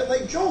way, right?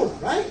 Like Jonah,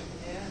 right?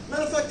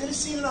 Matter of fact, I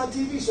just seen it on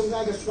TV. Some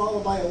guy got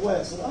swallowed by a whale.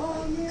 I said,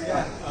 oh,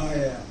 yeah. Oh,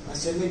 yeah. I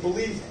said, they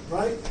believe it,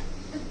 right?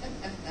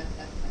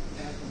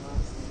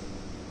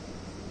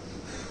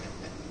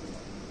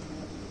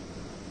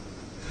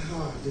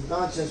 The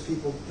nonsense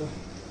people,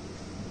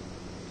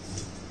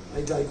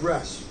 I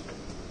digress.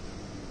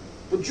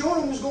 But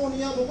Jonah was going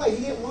the other way.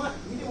 He didn't want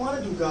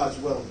to do God's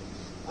will.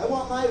 I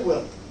want my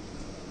will.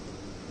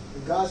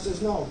 And God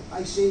says, no,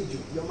 I saved you.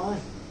 You're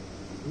mine.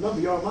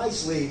 Remember, you're my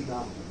slave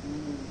now.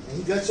 And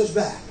He gets us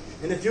back.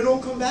 And if you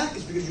don't come back,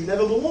 it's because you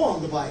never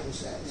belong, the Bible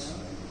says.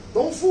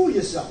 Don't fool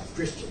yourself,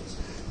 Christians.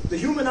 The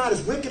human heart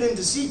is wicked and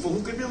deceitful.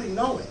 Who could really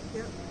know it?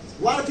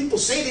 A lot of people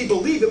say they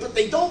believe it, but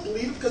they don't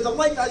believe it because the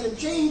life hasn't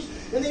changed,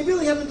 and they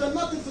really haven't done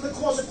nothing for the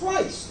cause of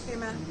Christ.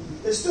 Amen.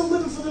 They're still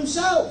living for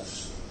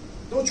themselves.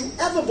 Don't you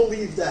ever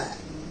believe that.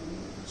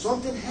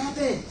 Something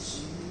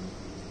happens.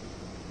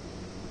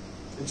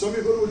 And some of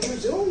you go to a church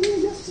and say, oh yeah,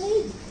 you're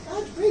saved.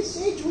 God's grace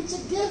saved you.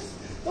 It's a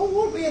gift. Don't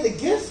worry, the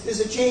gift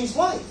is a changed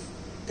life.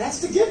 That's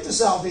the gift of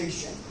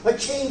salvation. A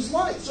changed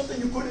life.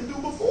 Something you couldn't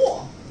do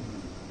before.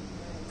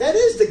 That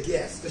is the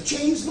gift, a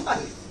changed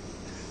life.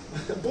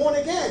 Born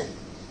again.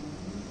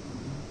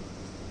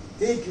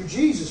 Thank you,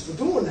 Jesus, for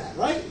doing that,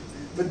 right?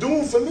 For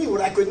doing for me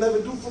what I could never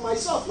do for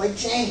myself, like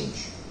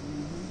change.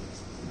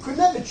 You could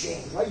never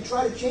change, right? You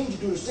try to change, you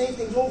do the same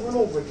things over and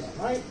over again,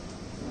 right?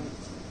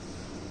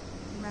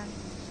 Amen.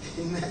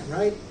 Amen,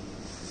 right?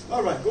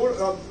 All right,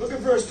 go look at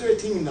verse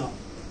 13 now.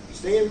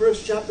 Stay in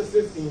verse chapter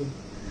 15.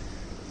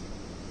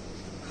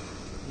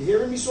 You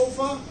hearing me so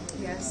far?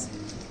 Yes.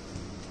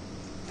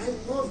 I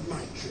love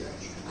my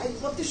church. I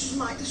love this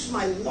is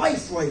my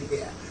life right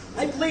here.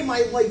 I lay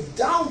my life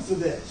down for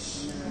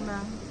this.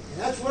 Amen.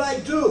 And that's what I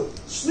do.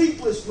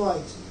 Sleepless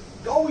nights.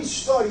 Always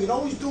studying,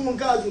 always doing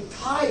God's will.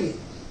 Tired.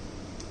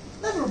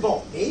 Never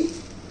about me.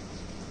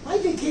 My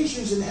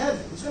vacation's in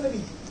heaven. It's going to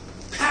be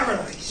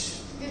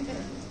paradise.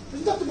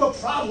 There's nothing but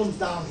problems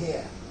down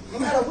here. No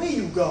matter where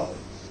you go.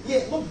 Yeah,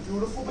 it looks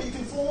beautiful, but you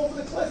can fall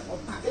over the cliff or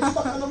get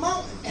stuck on the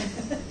mountain.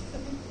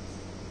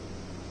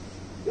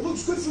 It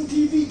looks good from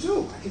TV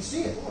too. I can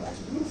see it. Oh, that's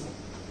beautiful.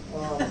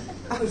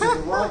 What is it,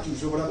 the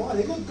Rockies or whatever? Oh,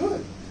 they look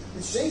good.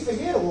 It's safer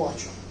here to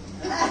watch them.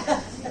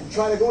 I'm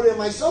trying to go there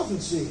myself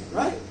and see it,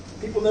 right?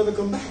 People never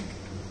come back.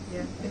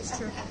 Yeah, it's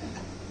true.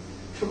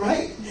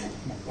 Right?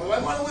 Well,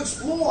 I want to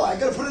explore. I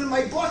got to put it in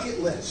my bucket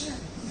list.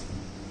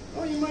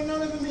 Oh, you might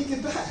not ever make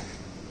it back.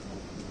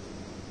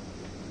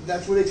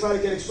 That's where they try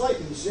to get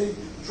excitement, you see?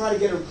 Try to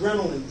get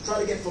adrenaline, try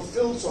to get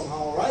fulfilled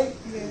somehow, right?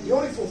 Yeah. The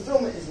only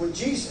fulfillment is with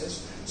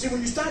Jesus. See,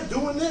 when you start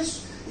doing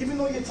this, even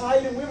though you're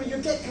tired and weary, you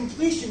get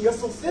completion. You're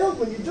fulfilled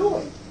when you do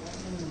it.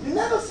 You're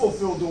never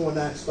fulfilled doing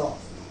that stuff.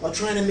 Or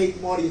trying to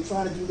make money, or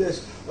trying to do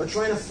this, or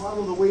trying to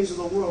follow the ways of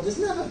the world.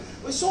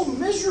 We're so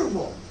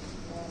miserable.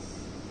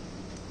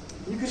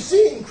 You can see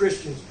it in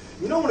Christians.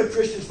 You know when a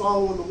Christian's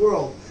following the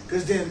world,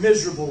 because they're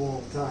miserable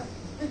all the time.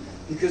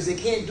 Because they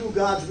can't do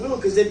God's will,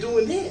 because they're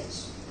doing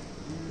theirs.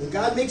 And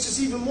God makes us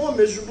even more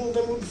miserable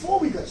than before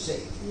we got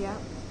saved. Yeah.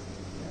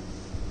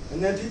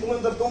 And then people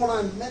end up going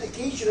on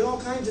medication and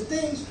all kinds of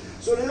things,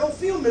 so they don't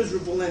feel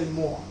miserable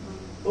anymore.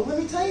 But let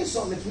me tell you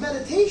something, it's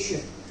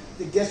meditation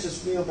that gets us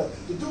feel better.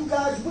 To do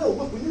God's will.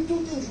 Look, when you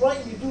do things right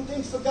and you do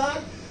things for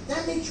God,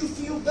 that makes you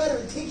feel better.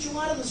 It takes you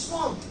out of the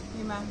slump.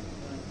 Amen.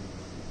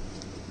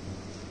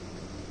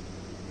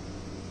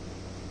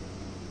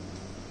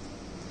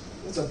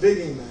 That's a big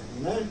amen.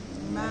 Amen?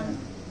 Amen.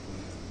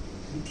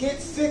 You can't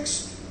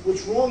fix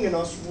what's wrong in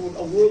us with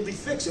a worldly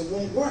fix. It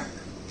won't work.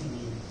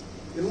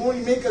 It will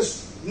only make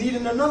us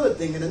needing another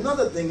thing and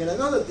another thing and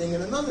another thing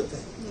and another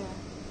thing.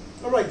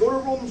 Yeah. All right, go to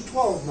Romans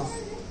 12 now.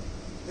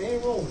 Stay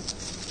in Romans.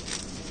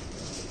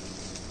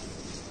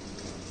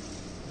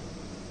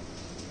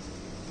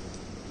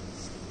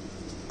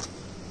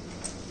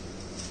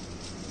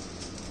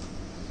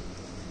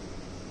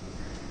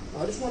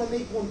 I just want to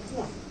make one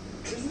point.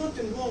 There's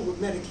nothing wrong with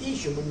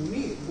medication when you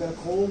need it. You got a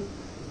cold,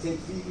 you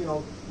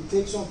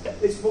take something.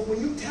 But when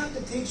you have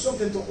to take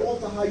something to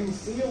alter how you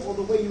feel or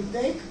the way you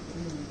think,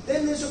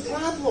 then there's a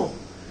problem.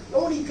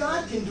 Only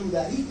God can do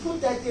that. He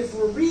put that there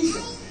for a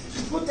reason.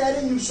 He put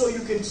that in you so you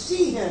can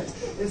see Him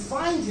and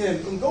find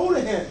Him and go to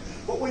Him.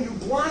 But when you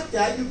block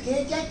that, you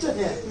can't get to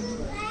Him.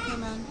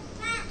 Amen.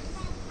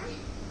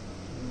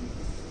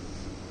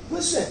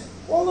 Listen,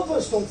 all of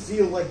us don't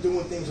feel like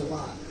doing things a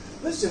lot.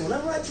 Listen,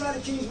 whenever I try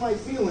to change my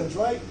feelings,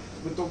 right,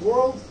 with the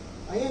world,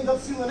 I end up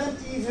feeling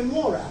empty even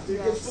more after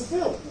it gets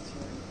fulfilled.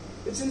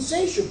 It's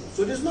insatiable,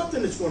 so there's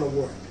nothing that's going to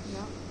work.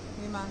 Yeah.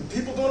 Amen. And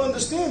people don't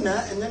understand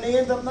that, and then they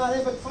end up not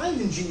ever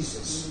finding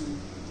Jesus.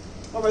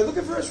 All right, look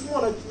at verse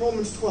 1 of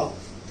Romans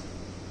 12.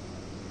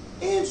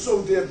 And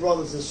so, dear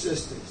brothers and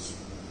sisters,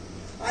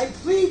 I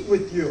plead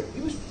with you,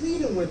 he was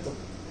pleading with them,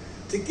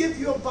 to give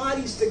your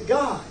bodies to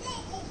God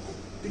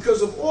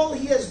because of all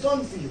He has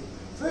done for you.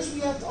 First,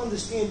 we have to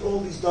understand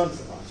all He's done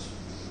for us.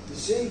 You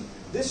see,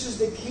 this is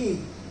the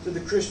key to the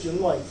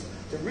Christian life,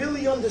 to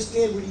really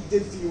understand what He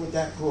did for you at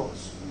that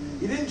cross.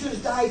 He didn't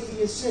just die for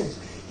your sins.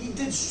 He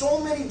did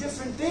so many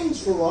different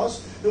things for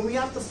us, and we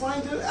have to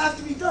find out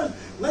after He does.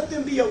 Let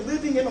them be a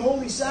living and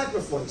holy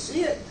sacrifice.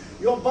 See it?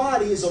 Your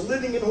body is a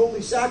living and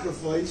holy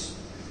sacrifice,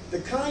 the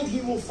kind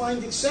He will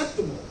find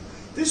acceptable.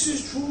 This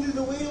is truly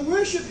the way to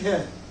worship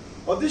Him.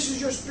 Or this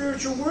is your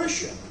spiritual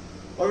worship.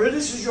 Or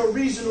this is your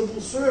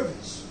reasonable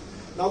service.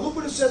 Now look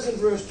what it says in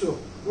verse 2.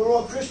 We're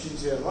all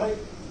Christians here, right?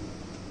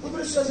 Look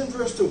what it says in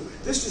verse 2.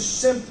 This is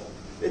simple.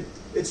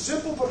 It's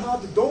simple but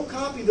hard to don't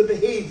copy the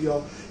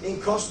behavior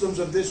and customs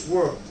of this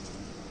world.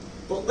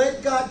 But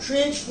let God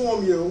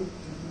transform you,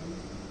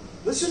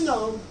 listen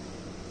now,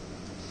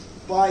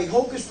 by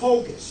hocus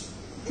pocus.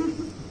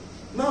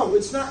 No,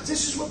 it's not.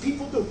 This is what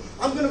people do.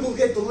 I'm going to go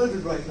get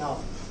delivered right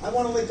now. I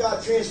want to let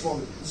God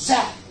transform me.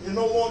 Zap! You're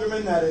no longer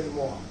in that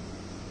anymore.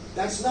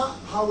 That's not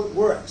how it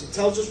works. It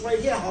tells us right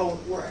here how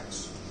it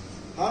works.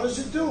 How does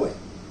it do it?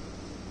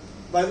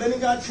 By letting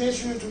God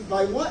transform you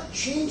by what?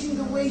 Changing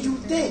the way you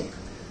think.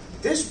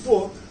 This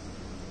book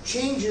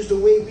changes the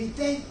way we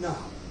think now.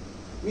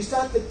 We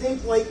start to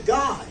think like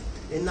God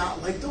and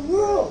not like the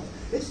world.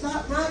 It's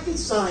not rocket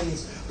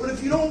science. But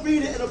if you don't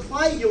read it and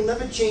apply it, you'll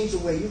never change the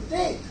way you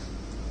think.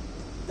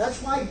 That's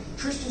why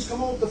Christians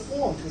come up with the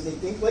forms, because they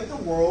think like the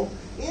world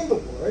and the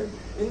Word,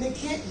 and they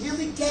can't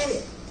really get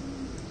it.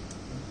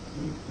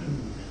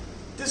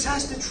 This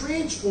has to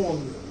transform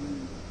you.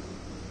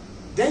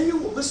 Then you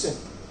will, listen,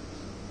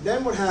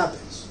 then what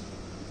happens?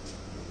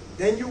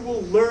 Then you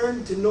will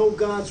learn to know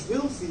God's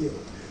will for you.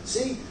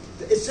 See,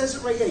 it says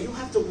it right here. You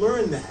have to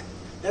learn that.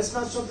 That's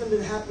not something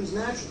that happens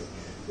naturally.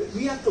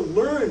 We have to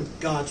learn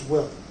God's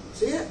will.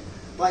 See it?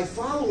 By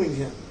following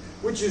Him,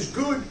 which is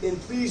good and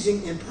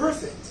pleasing and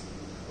perfect.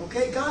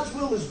 Okay? God's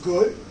will is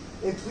good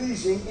and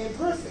pleasing and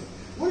perfect.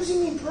 What does He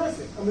mean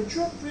perfect? A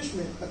mature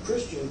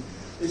Christian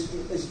is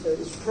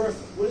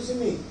perfect. What does it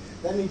mean?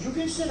 That means you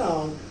can sit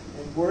down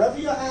and wherever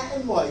you're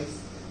at in life,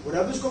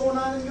 whatever's going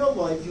on in your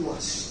life, you are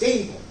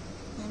stable.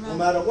 Amen. No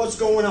matter what's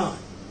going on.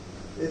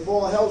 If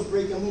all hell's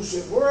breaking loose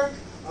at work,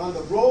 on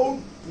the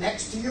road,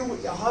 next to you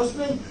with your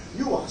husband,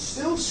 you are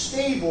still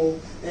stable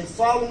and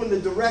following the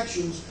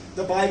directions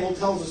the Bible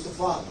tells us to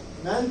follow.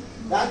 Amen?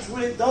 That's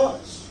what it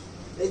does.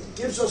 It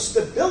gives us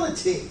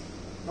stability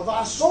of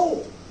our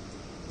soul.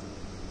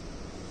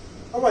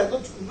 All right,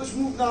 let's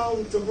move now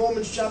to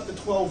Romans chapter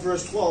 12,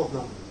 verse 12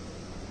 now.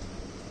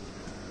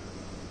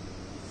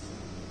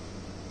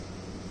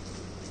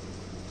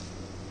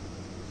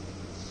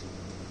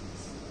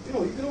 You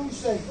know, you can always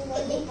say, oh,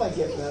 I hope I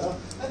get better.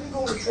 I've been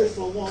going to church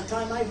for a long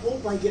time. I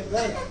hope I get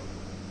better.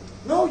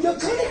 No, you're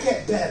going to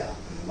get better.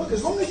 Look,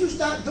 as long as you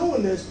start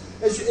doing this,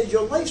 as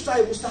your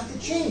lifestyle will start to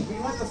change. But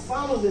you have to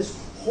follow this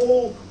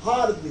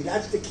wholeheartedly.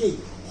 That's the key.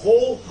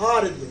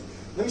 Wholeheartedly.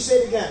 Let me say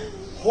it again.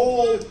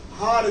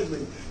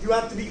 Wholeheartedly. You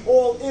have to be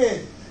all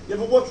in. You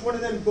ever watch one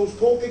of those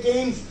poker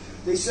games?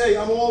 They say,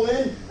 I'm all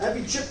in.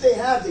 Every chip they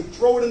have, they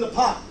throw it in the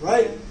pot,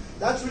 right?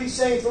 That's what he's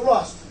saying for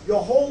us.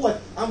 Your whole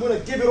life, I'm going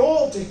to give it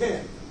all to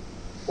Him.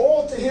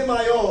 All to Him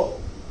I owe.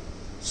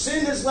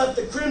 Sin has left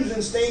the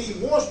crimson stain. He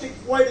washed it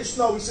white as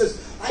snow. He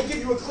says, I give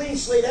you a clean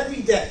slate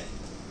every day.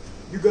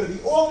 You're going to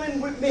be all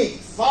in with me.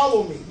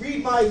 Follow me.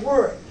 Read my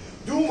word.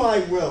 Do my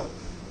will.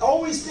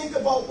 Always think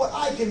about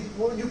what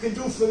you can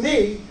do for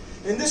me,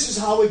 and this is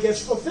how it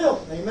gets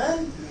fulfilled.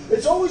 Amen?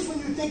 It's always when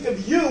you think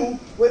of you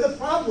where the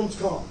problems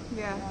come.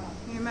 Yeah.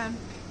 Amen.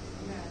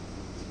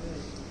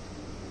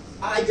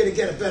 I got to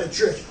get a better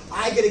church.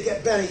 I got to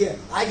get better here.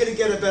 I got to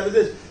get a better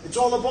this. It's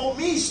all about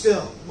me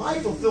still. My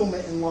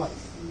fulfillment in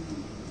life.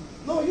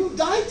 No, you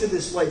died to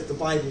this life, the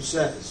Bible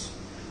says.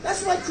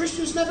 That's why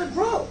Christians never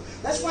grow.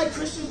 That's why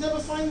Christians never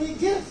find their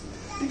gift.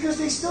 Because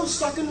they're still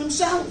stuck in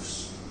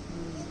themselves.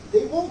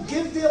 They won't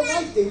give their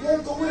life. They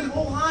won't go in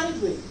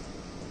wholeheartedly.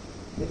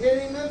 You get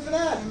an amen for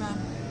that?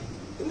 Amen.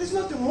 And there's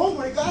nothing wrong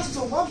with it. God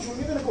still loves you and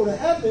you're going to go to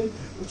heaven,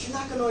 but you're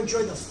not going to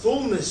enjoy the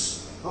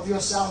fullness of your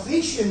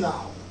salvation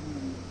now.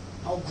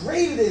 How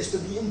great it is to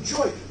be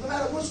enjoyed, no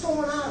matter what's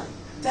going on,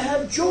 to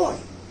have joy.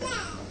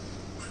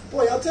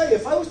 Boy, I'll tell you,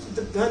 if I was to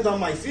depend on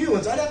my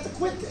feelings, I'd have to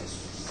quit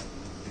this.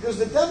 Because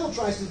the devil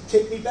tries to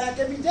take me back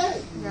every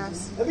day.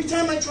 Yes. Every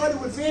time I try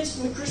to advance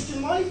in the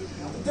Christian life,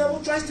 the devil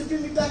tries to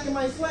bring me back in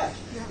my flesh.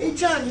 Yeah. Hey,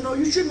 John,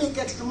 you should make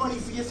extra money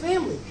for your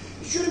family.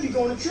 You shouldn't be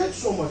going to church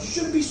so much. You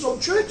shouldn't be so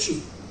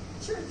churchy.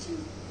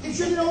 You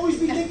shouldn't always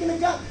be thinking of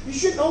God. You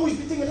shouldn't always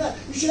be thinking of that.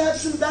 You should have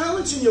some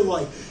balance in your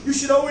life. You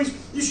should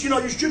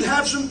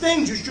have some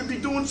things. You should be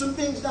doing some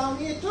things down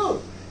here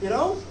too. You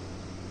know?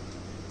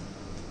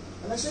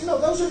 And I say, no,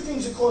 those are the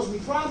things that cause me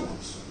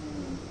problems.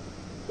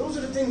 Those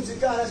are the things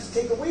that God has to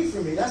take away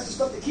from me. That's the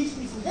stuff that keeps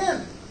me from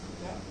Him.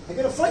 I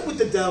got to fight with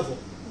the devil.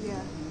 Yeah.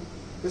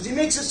 Because he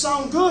makes it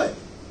sound good.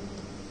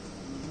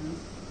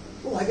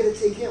 Oh, I got to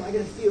take him. I got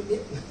to feel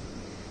it.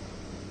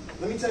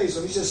 Let me tell you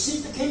something. He says,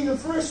 seek the kingdom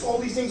first, all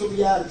these things will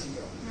be added to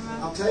you.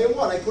 Amen. I'll tell you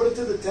what, I put it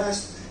to the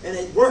test, and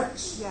it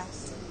works.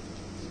 Yes.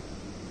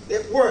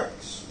 It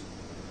works.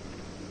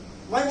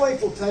 My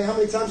wife will tell you how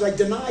many times I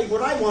denied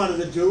what I wanted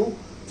to do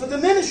for the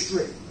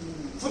ministry,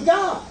 for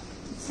God,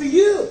 for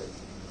you.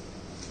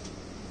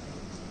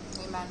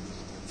 Amen.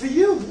 For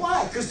you.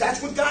 Why? Because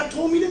that's what God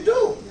told me to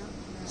do. Yeah.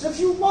 So if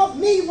you love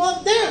me,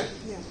 love them.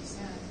 Yes.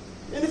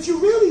 And if you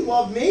really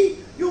love me,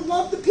 you'll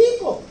love the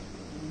people.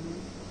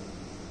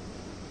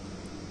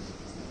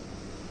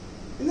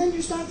 And then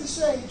you start to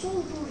say, it's all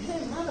about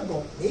Him, not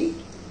about me.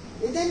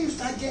 And then you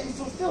start getting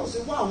fulfilled.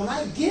 Say, wow, when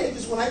I give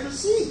is when I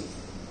receive.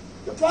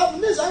 The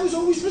problem is I was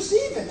always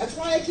receiving. That's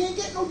why I can't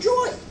get no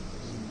joy.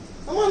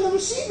 I'm on the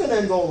receiving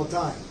end all the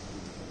time.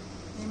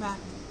 Amen.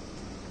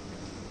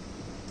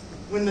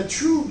 When the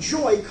true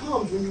joy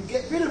comes, when you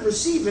get rid of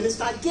receiving and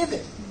start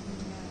giving.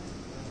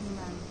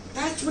 Amen.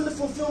 That's when the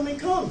fulfillment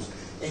comes.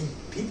 And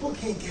people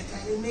can't get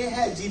that in their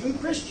heads, even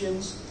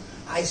Christians.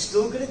 I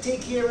still got to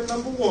take care of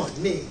number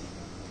one, me.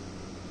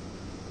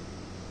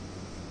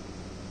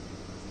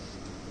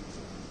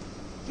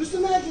 Just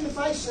imagine if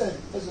I said,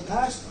 as a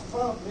pastor,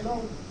 well,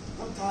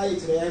 I'm tired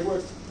today. I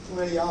worked too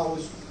many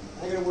hours.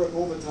 I got to work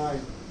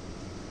overtime.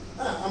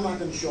 I'm not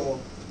going to show up.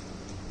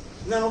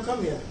 And then I'll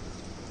come here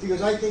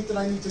because I think that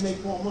I need to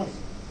make more money.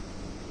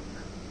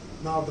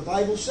 Now, the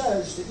Bible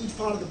says that each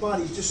part of the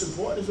body is just as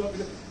important as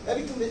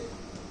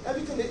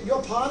everything that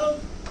you're part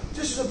of,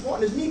 just as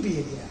important as me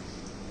being here.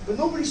 But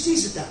nobody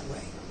sees it that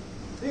way.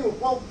 Anyway,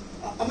 well,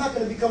 I'm not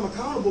going to become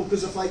accountable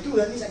because if I do,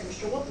 that means I can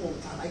show up all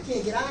the time. I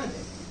can't get out of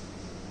it.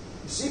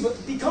 You see,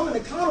 but becoming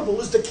accountable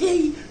is the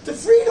key to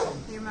freedom.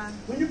 Amen.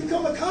 When you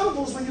become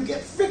accountable is when you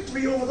get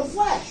victory over the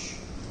flesh.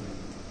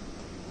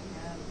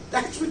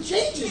 That's what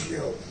changes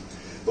you.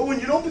 But when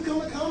you don't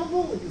become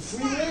accountable, when you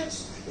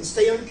freelance and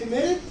stay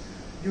uncommitted,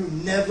 you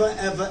never,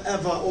 ever,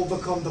 ever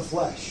overcome the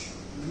flesh.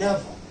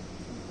 Never.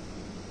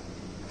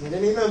 Get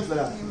an amen for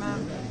that?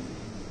 Amen.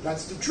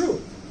 That's the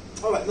truth.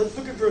 All right, let's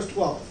look at verse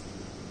 12.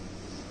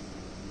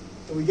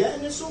 Are we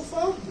getting this so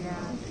far? Yeah.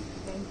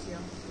 Thank you.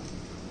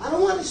 I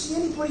don't want to see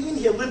anybody in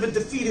here live a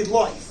defeated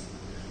life.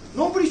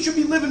 Nobody should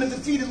be living a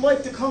defeated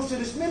life that comes to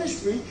this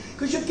ministry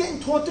because you're getting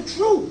taught the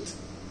truth.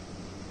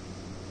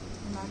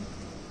 Amen.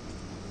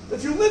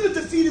 If you live a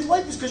defeated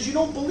life, it's because you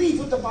don't believe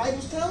what the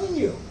Bible's telling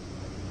you.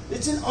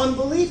 It's an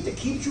unbelief that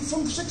keeps you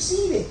from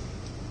succeeding.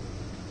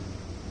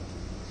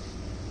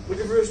 Look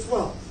at verse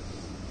 12.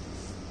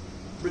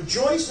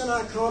 Rejoice in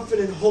our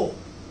confident hope.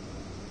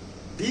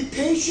 Be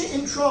patient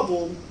in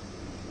trouble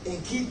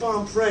and keep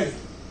on praying.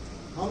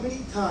 How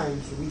many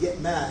times do we get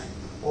mad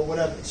or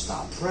whatever and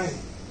stop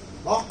praying?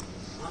 Oh,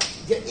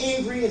 get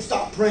angry and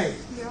stop praying.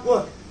 Yeah.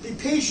 Look, be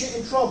patient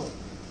in trouble.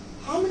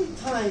 How many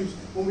times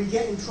when we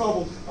get in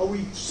trouble are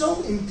we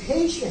so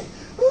impatient?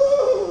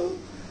 Oh,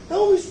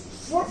 always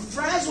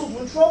frazzled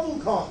when trouble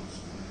comes.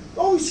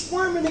 Always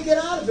squirming to get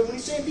out of it. When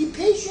he's saying be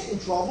patient in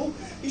trouble,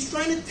 he's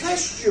trying to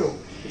test you.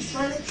 He's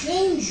trying to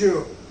change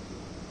you.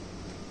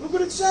 Look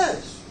what it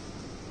says.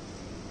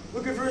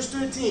 Look at verse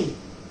 13.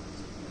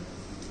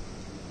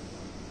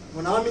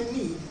 When I'm in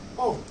need.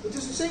 Oh, it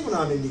doesn't say when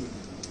I'm in need.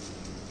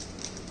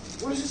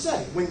 What does it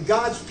say? When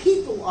God's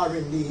people are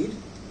in need,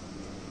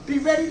 be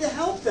ready to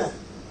help them.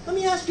 Let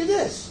me ask you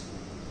this.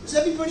 Is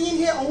everybody in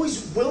here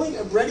always willing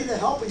and ready to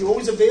help? Are you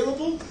always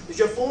available? Is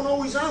your phone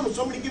always on? When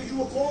somebody gives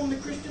you a call in the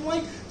Christian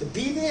life, to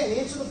be there and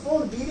answer the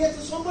phone and be there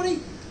for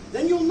somebody?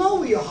 Then you'll know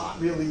where your heart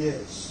really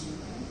is.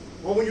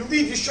 Or when you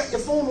leave, you shut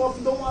your phone off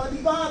and don't want to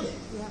be bothered.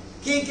 Yeah.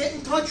 Can't get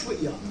in touch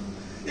with you.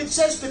 It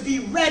says to be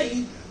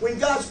ready when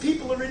God's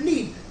people are in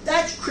need.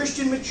 That's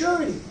Christian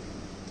maturity.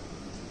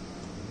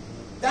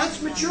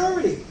 That's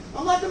maturity.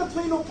 I'm not going to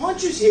play no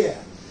punches here.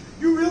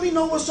 You really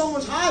know where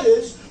someone's heart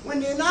is when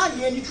they're not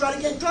here and you try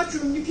to get in touch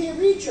with them and you can't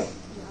reach them.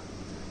 Yeah.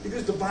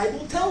 Because the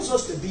Bible tells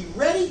us to be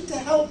ready to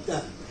help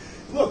them.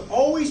 Look,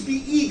 always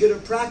be eager to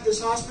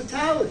practice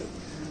hospitality.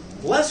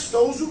 Bless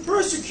those who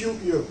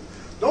persecute you.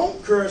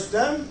 Don't curse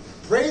them.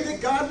 Pray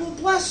that God will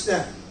bless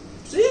them.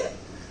 See it?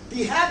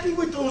 Be happy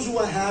with those who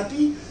are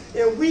happy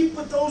and weep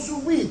with those who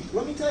weep.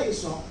 Let me tell you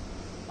something.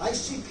 I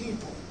see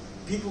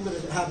people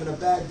that are having a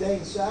bad day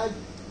and sad,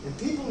 and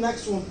people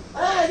next to them,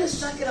 just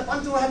suck it up,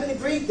 I'm having a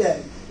great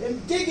day.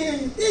 And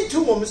digging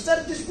into them instead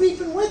of just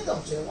weeping with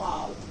them. Say,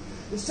 wow.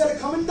 Instead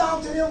of coming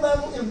down to their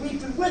level and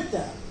weeping with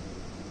them.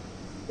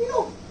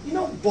 You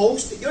don't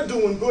boast that you're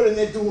doing good and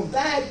they're doing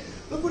bad.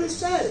 Look what it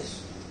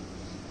says.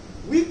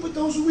 Weep with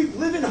those who weep.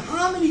 Live in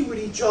harmony with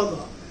each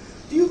other.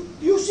 Do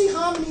you see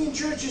harmony in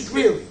churches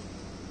really?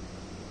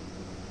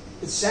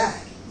 It's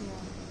sad. Yeah.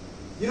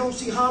 You don't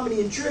see harmony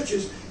in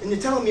churches and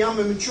you're telling me I'm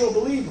a mature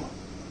believer.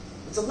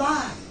 It's a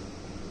lie.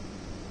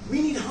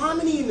 We need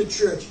harmony in the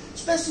church,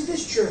 especially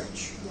this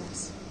church.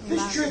 Yes.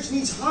 This church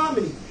needs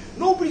harmony.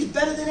 Nobody's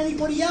better than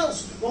anybody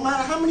else. No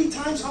matter how many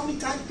times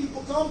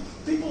people come,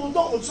 people who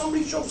don't. When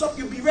somebody shows up,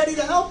 you'll be ready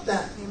to help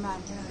them.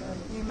 Amen.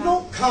 You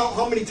don't count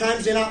how many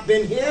times they've not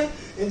been here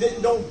and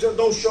then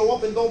don't show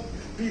up and don't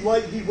be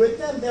with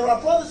them. They're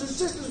our brothers and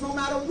sisters no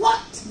matter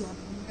what.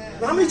 Yeah.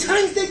 How many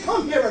times they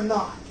come here or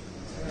not?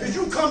 Because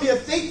you come here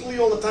faithfully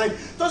all the time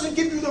doesn't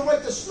give you the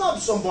right to snub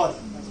somebody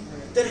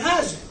that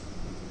hasn't.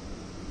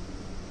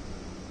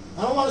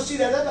 I don't want to see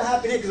that ever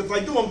happen here, because if I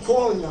do, I'm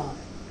calling you on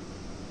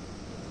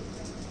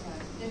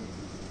it.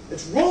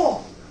 It's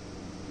wrong.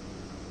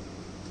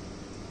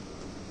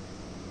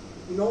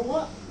 You know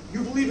what?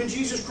 You believe in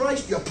Jesus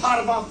Christ, you're part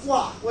of our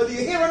flock, whether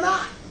you're here or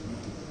not.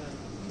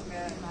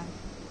 Amen.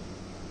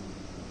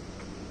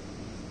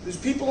 There's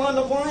people on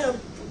the line,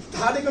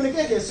 how are they going to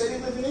get here? Say they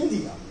live in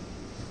India.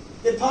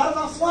 They're part of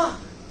our flock.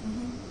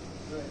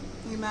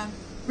 Mm-hmm. Amen.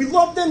 We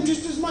love them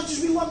just as much as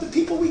we love the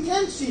people we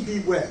can see be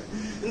with.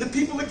 And the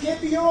people that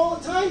can't be here all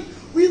the time,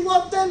 we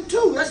love them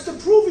too. That's the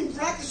proving,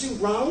 practicing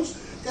grounds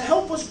to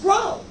help us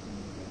grow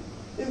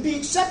and be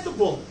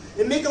acceptable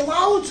and make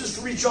allowances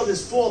for each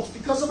other's faults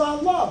because of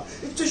our love.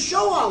 It's to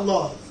show our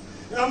love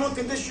and our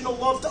unconditional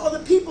love to other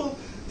people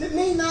that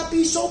may not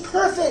be so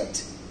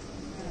perfect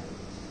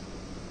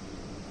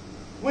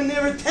when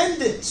they're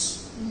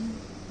attendants.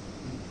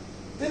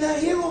 They're not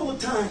here all the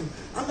time.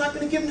 I'm not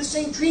going to give them the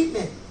same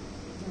treatment.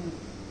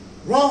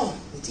 Wrong.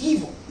 It's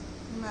evil.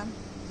 Amen.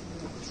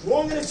 It's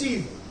wrong and it's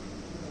evil.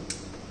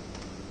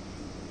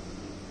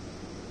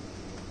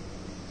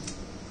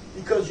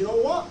 Because you know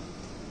what?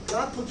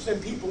 God puts them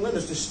people in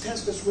us to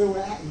test us where we're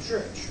at in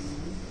church.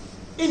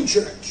 In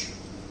church.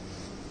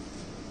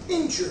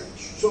 In church.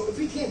 So if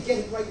we can't get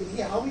it right in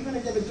here, how are we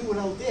going to ever do it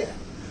out there?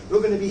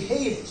 We're going to be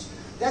haters.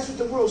 That's what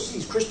the world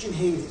sees. Christian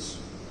haters.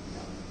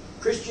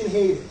 Christian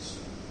haters.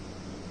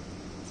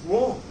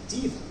 wrong. It's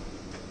evil.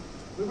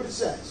 Look what it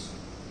says.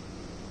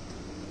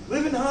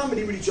 Live in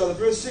harmony with each other.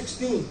 Verse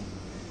 16.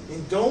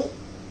 And don't,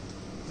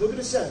 look what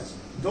it says.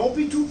 Don't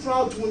be too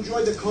proud to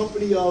enjoy the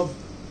company of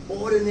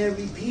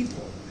ordinary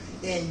people.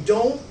 And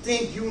don't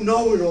think you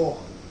know it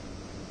all.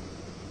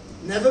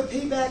 Never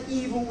pay back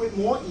evil with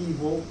more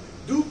evil.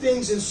 Do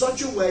things in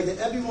such a way that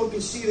everyone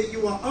can see that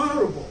you are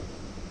honorable.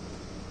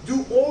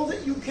 Do all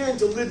that you can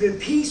to live in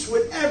peace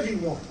with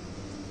everyone.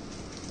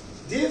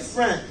 Dear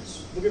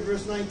friends, look at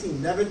verse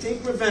 19. Never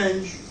take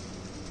revenge.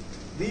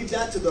 Leave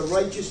that to the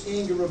righteous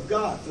anger of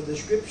God. For the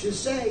scriptures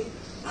say,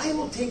 I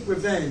will take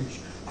revenge.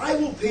 I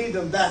will pay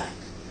them back.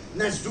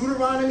 And that's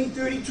Deuteronomy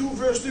 32,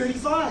 verse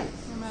 35.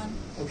 Amen.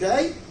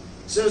 Okay?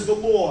 Says the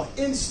Lord.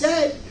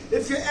 Instead,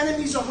 if your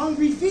enemies are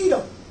hungry, feed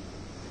them.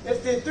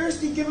 If they're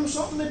thirsty, give them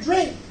something to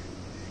drink.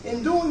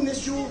 In doing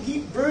this, you will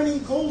heap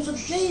burning coals of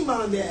shame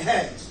on their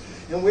heads.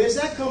 And where's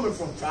that coming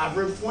from?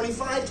 Proverbs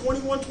 25,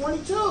 21,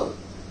 22.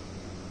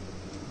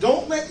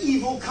 Don't let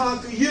evil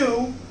conquer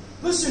you.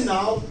 Listen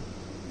now.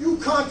 You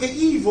conquer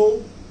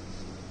evil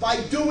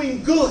by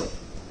doing good.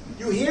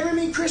 You hearing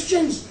me,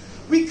 Christians?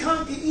 We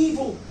conquer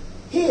evil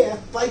here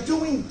by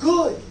doing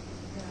good.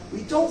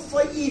 We don't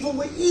fight evil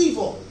with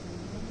evil.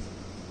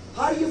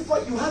 How do you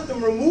fight? You have to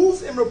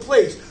remove and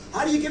replace.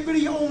 How do you get rid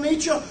of your old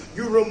nature?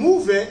 You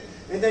remove it,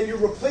 and then you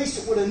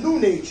replace it with a new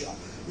nature.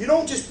 You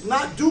don't just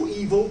not do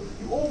evil.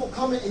 You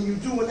overcome it, and you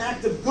do an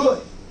act of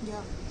good.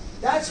 Yeah.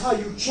 That's how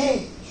you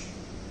change.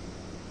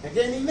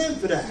 Again, amen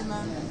for that.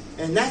 Amen.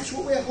 And that's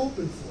what we're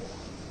hoping for.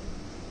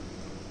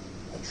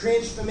 A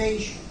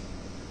transformation.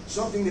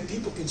 Something that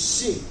people can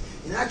see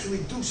and actually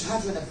do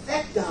have an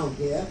effect down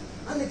here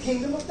on the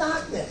kingdom of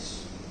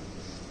darkness.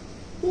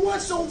 Who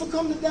wants to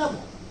overcome the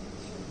devil?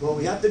 Well,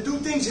 we have to do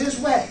things his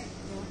way.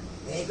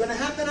 It ain't going to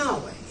happen our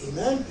way.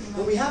 Amen?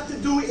 But we have to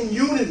do it in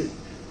unity.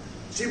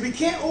 See, you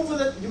can't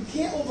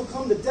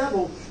overcome the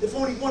devil if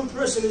only one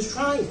person is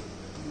trying.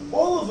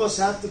 All of us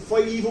have to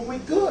fight evil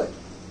with good.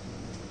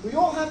 We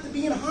all have to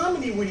be in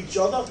harmony with each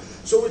other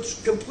so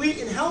it's complete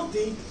and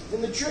healthy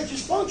and the church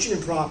is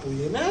functioning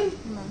properly. Amen?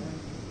 Amen.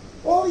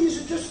 All of you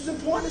are just as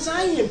important as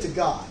I am to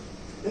God.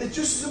 And it's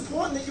just as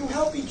important that you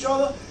help each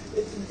other.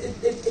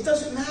 It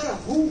doesn't matter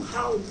who,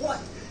 how,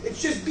 what.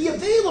 It's just be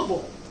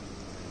available.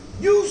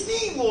 Use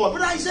me, Lord. What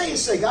did Isaiah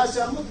say? God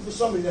said, I'm looking for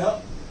somebody to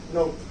help.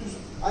 No,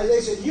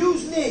 Isaiah said,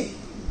 use me.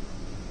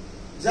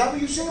 Is that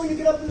what you say when you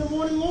get up in the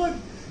morning, Lord?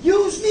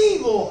 Use me,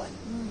 Lord.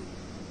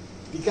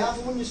 Be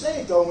careful when you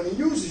say it, though. When he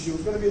uses you,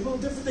 it's going to be a little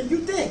different than you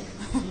think.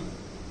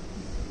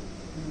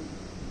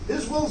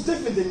 His will is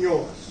different than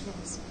yours.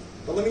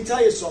 But let me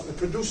tell you something. It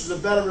produces a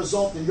better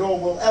result than your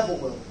will ever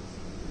will.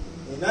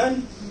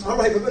 Amen? All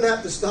right, we're going to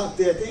have to stop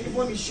there. Thank you for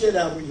letting me share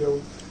that with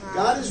you.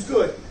 God is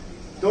good.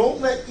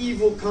 Don't let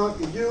evil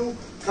conquer you.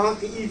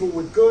 Conquer evil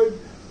with good.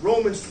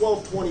 Romans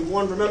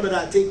 12:21. Remember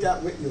that. Take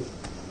that with you.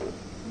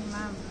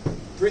 Amen.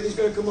 Brittany's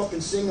going to come up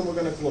and sing, and we're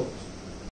going to close.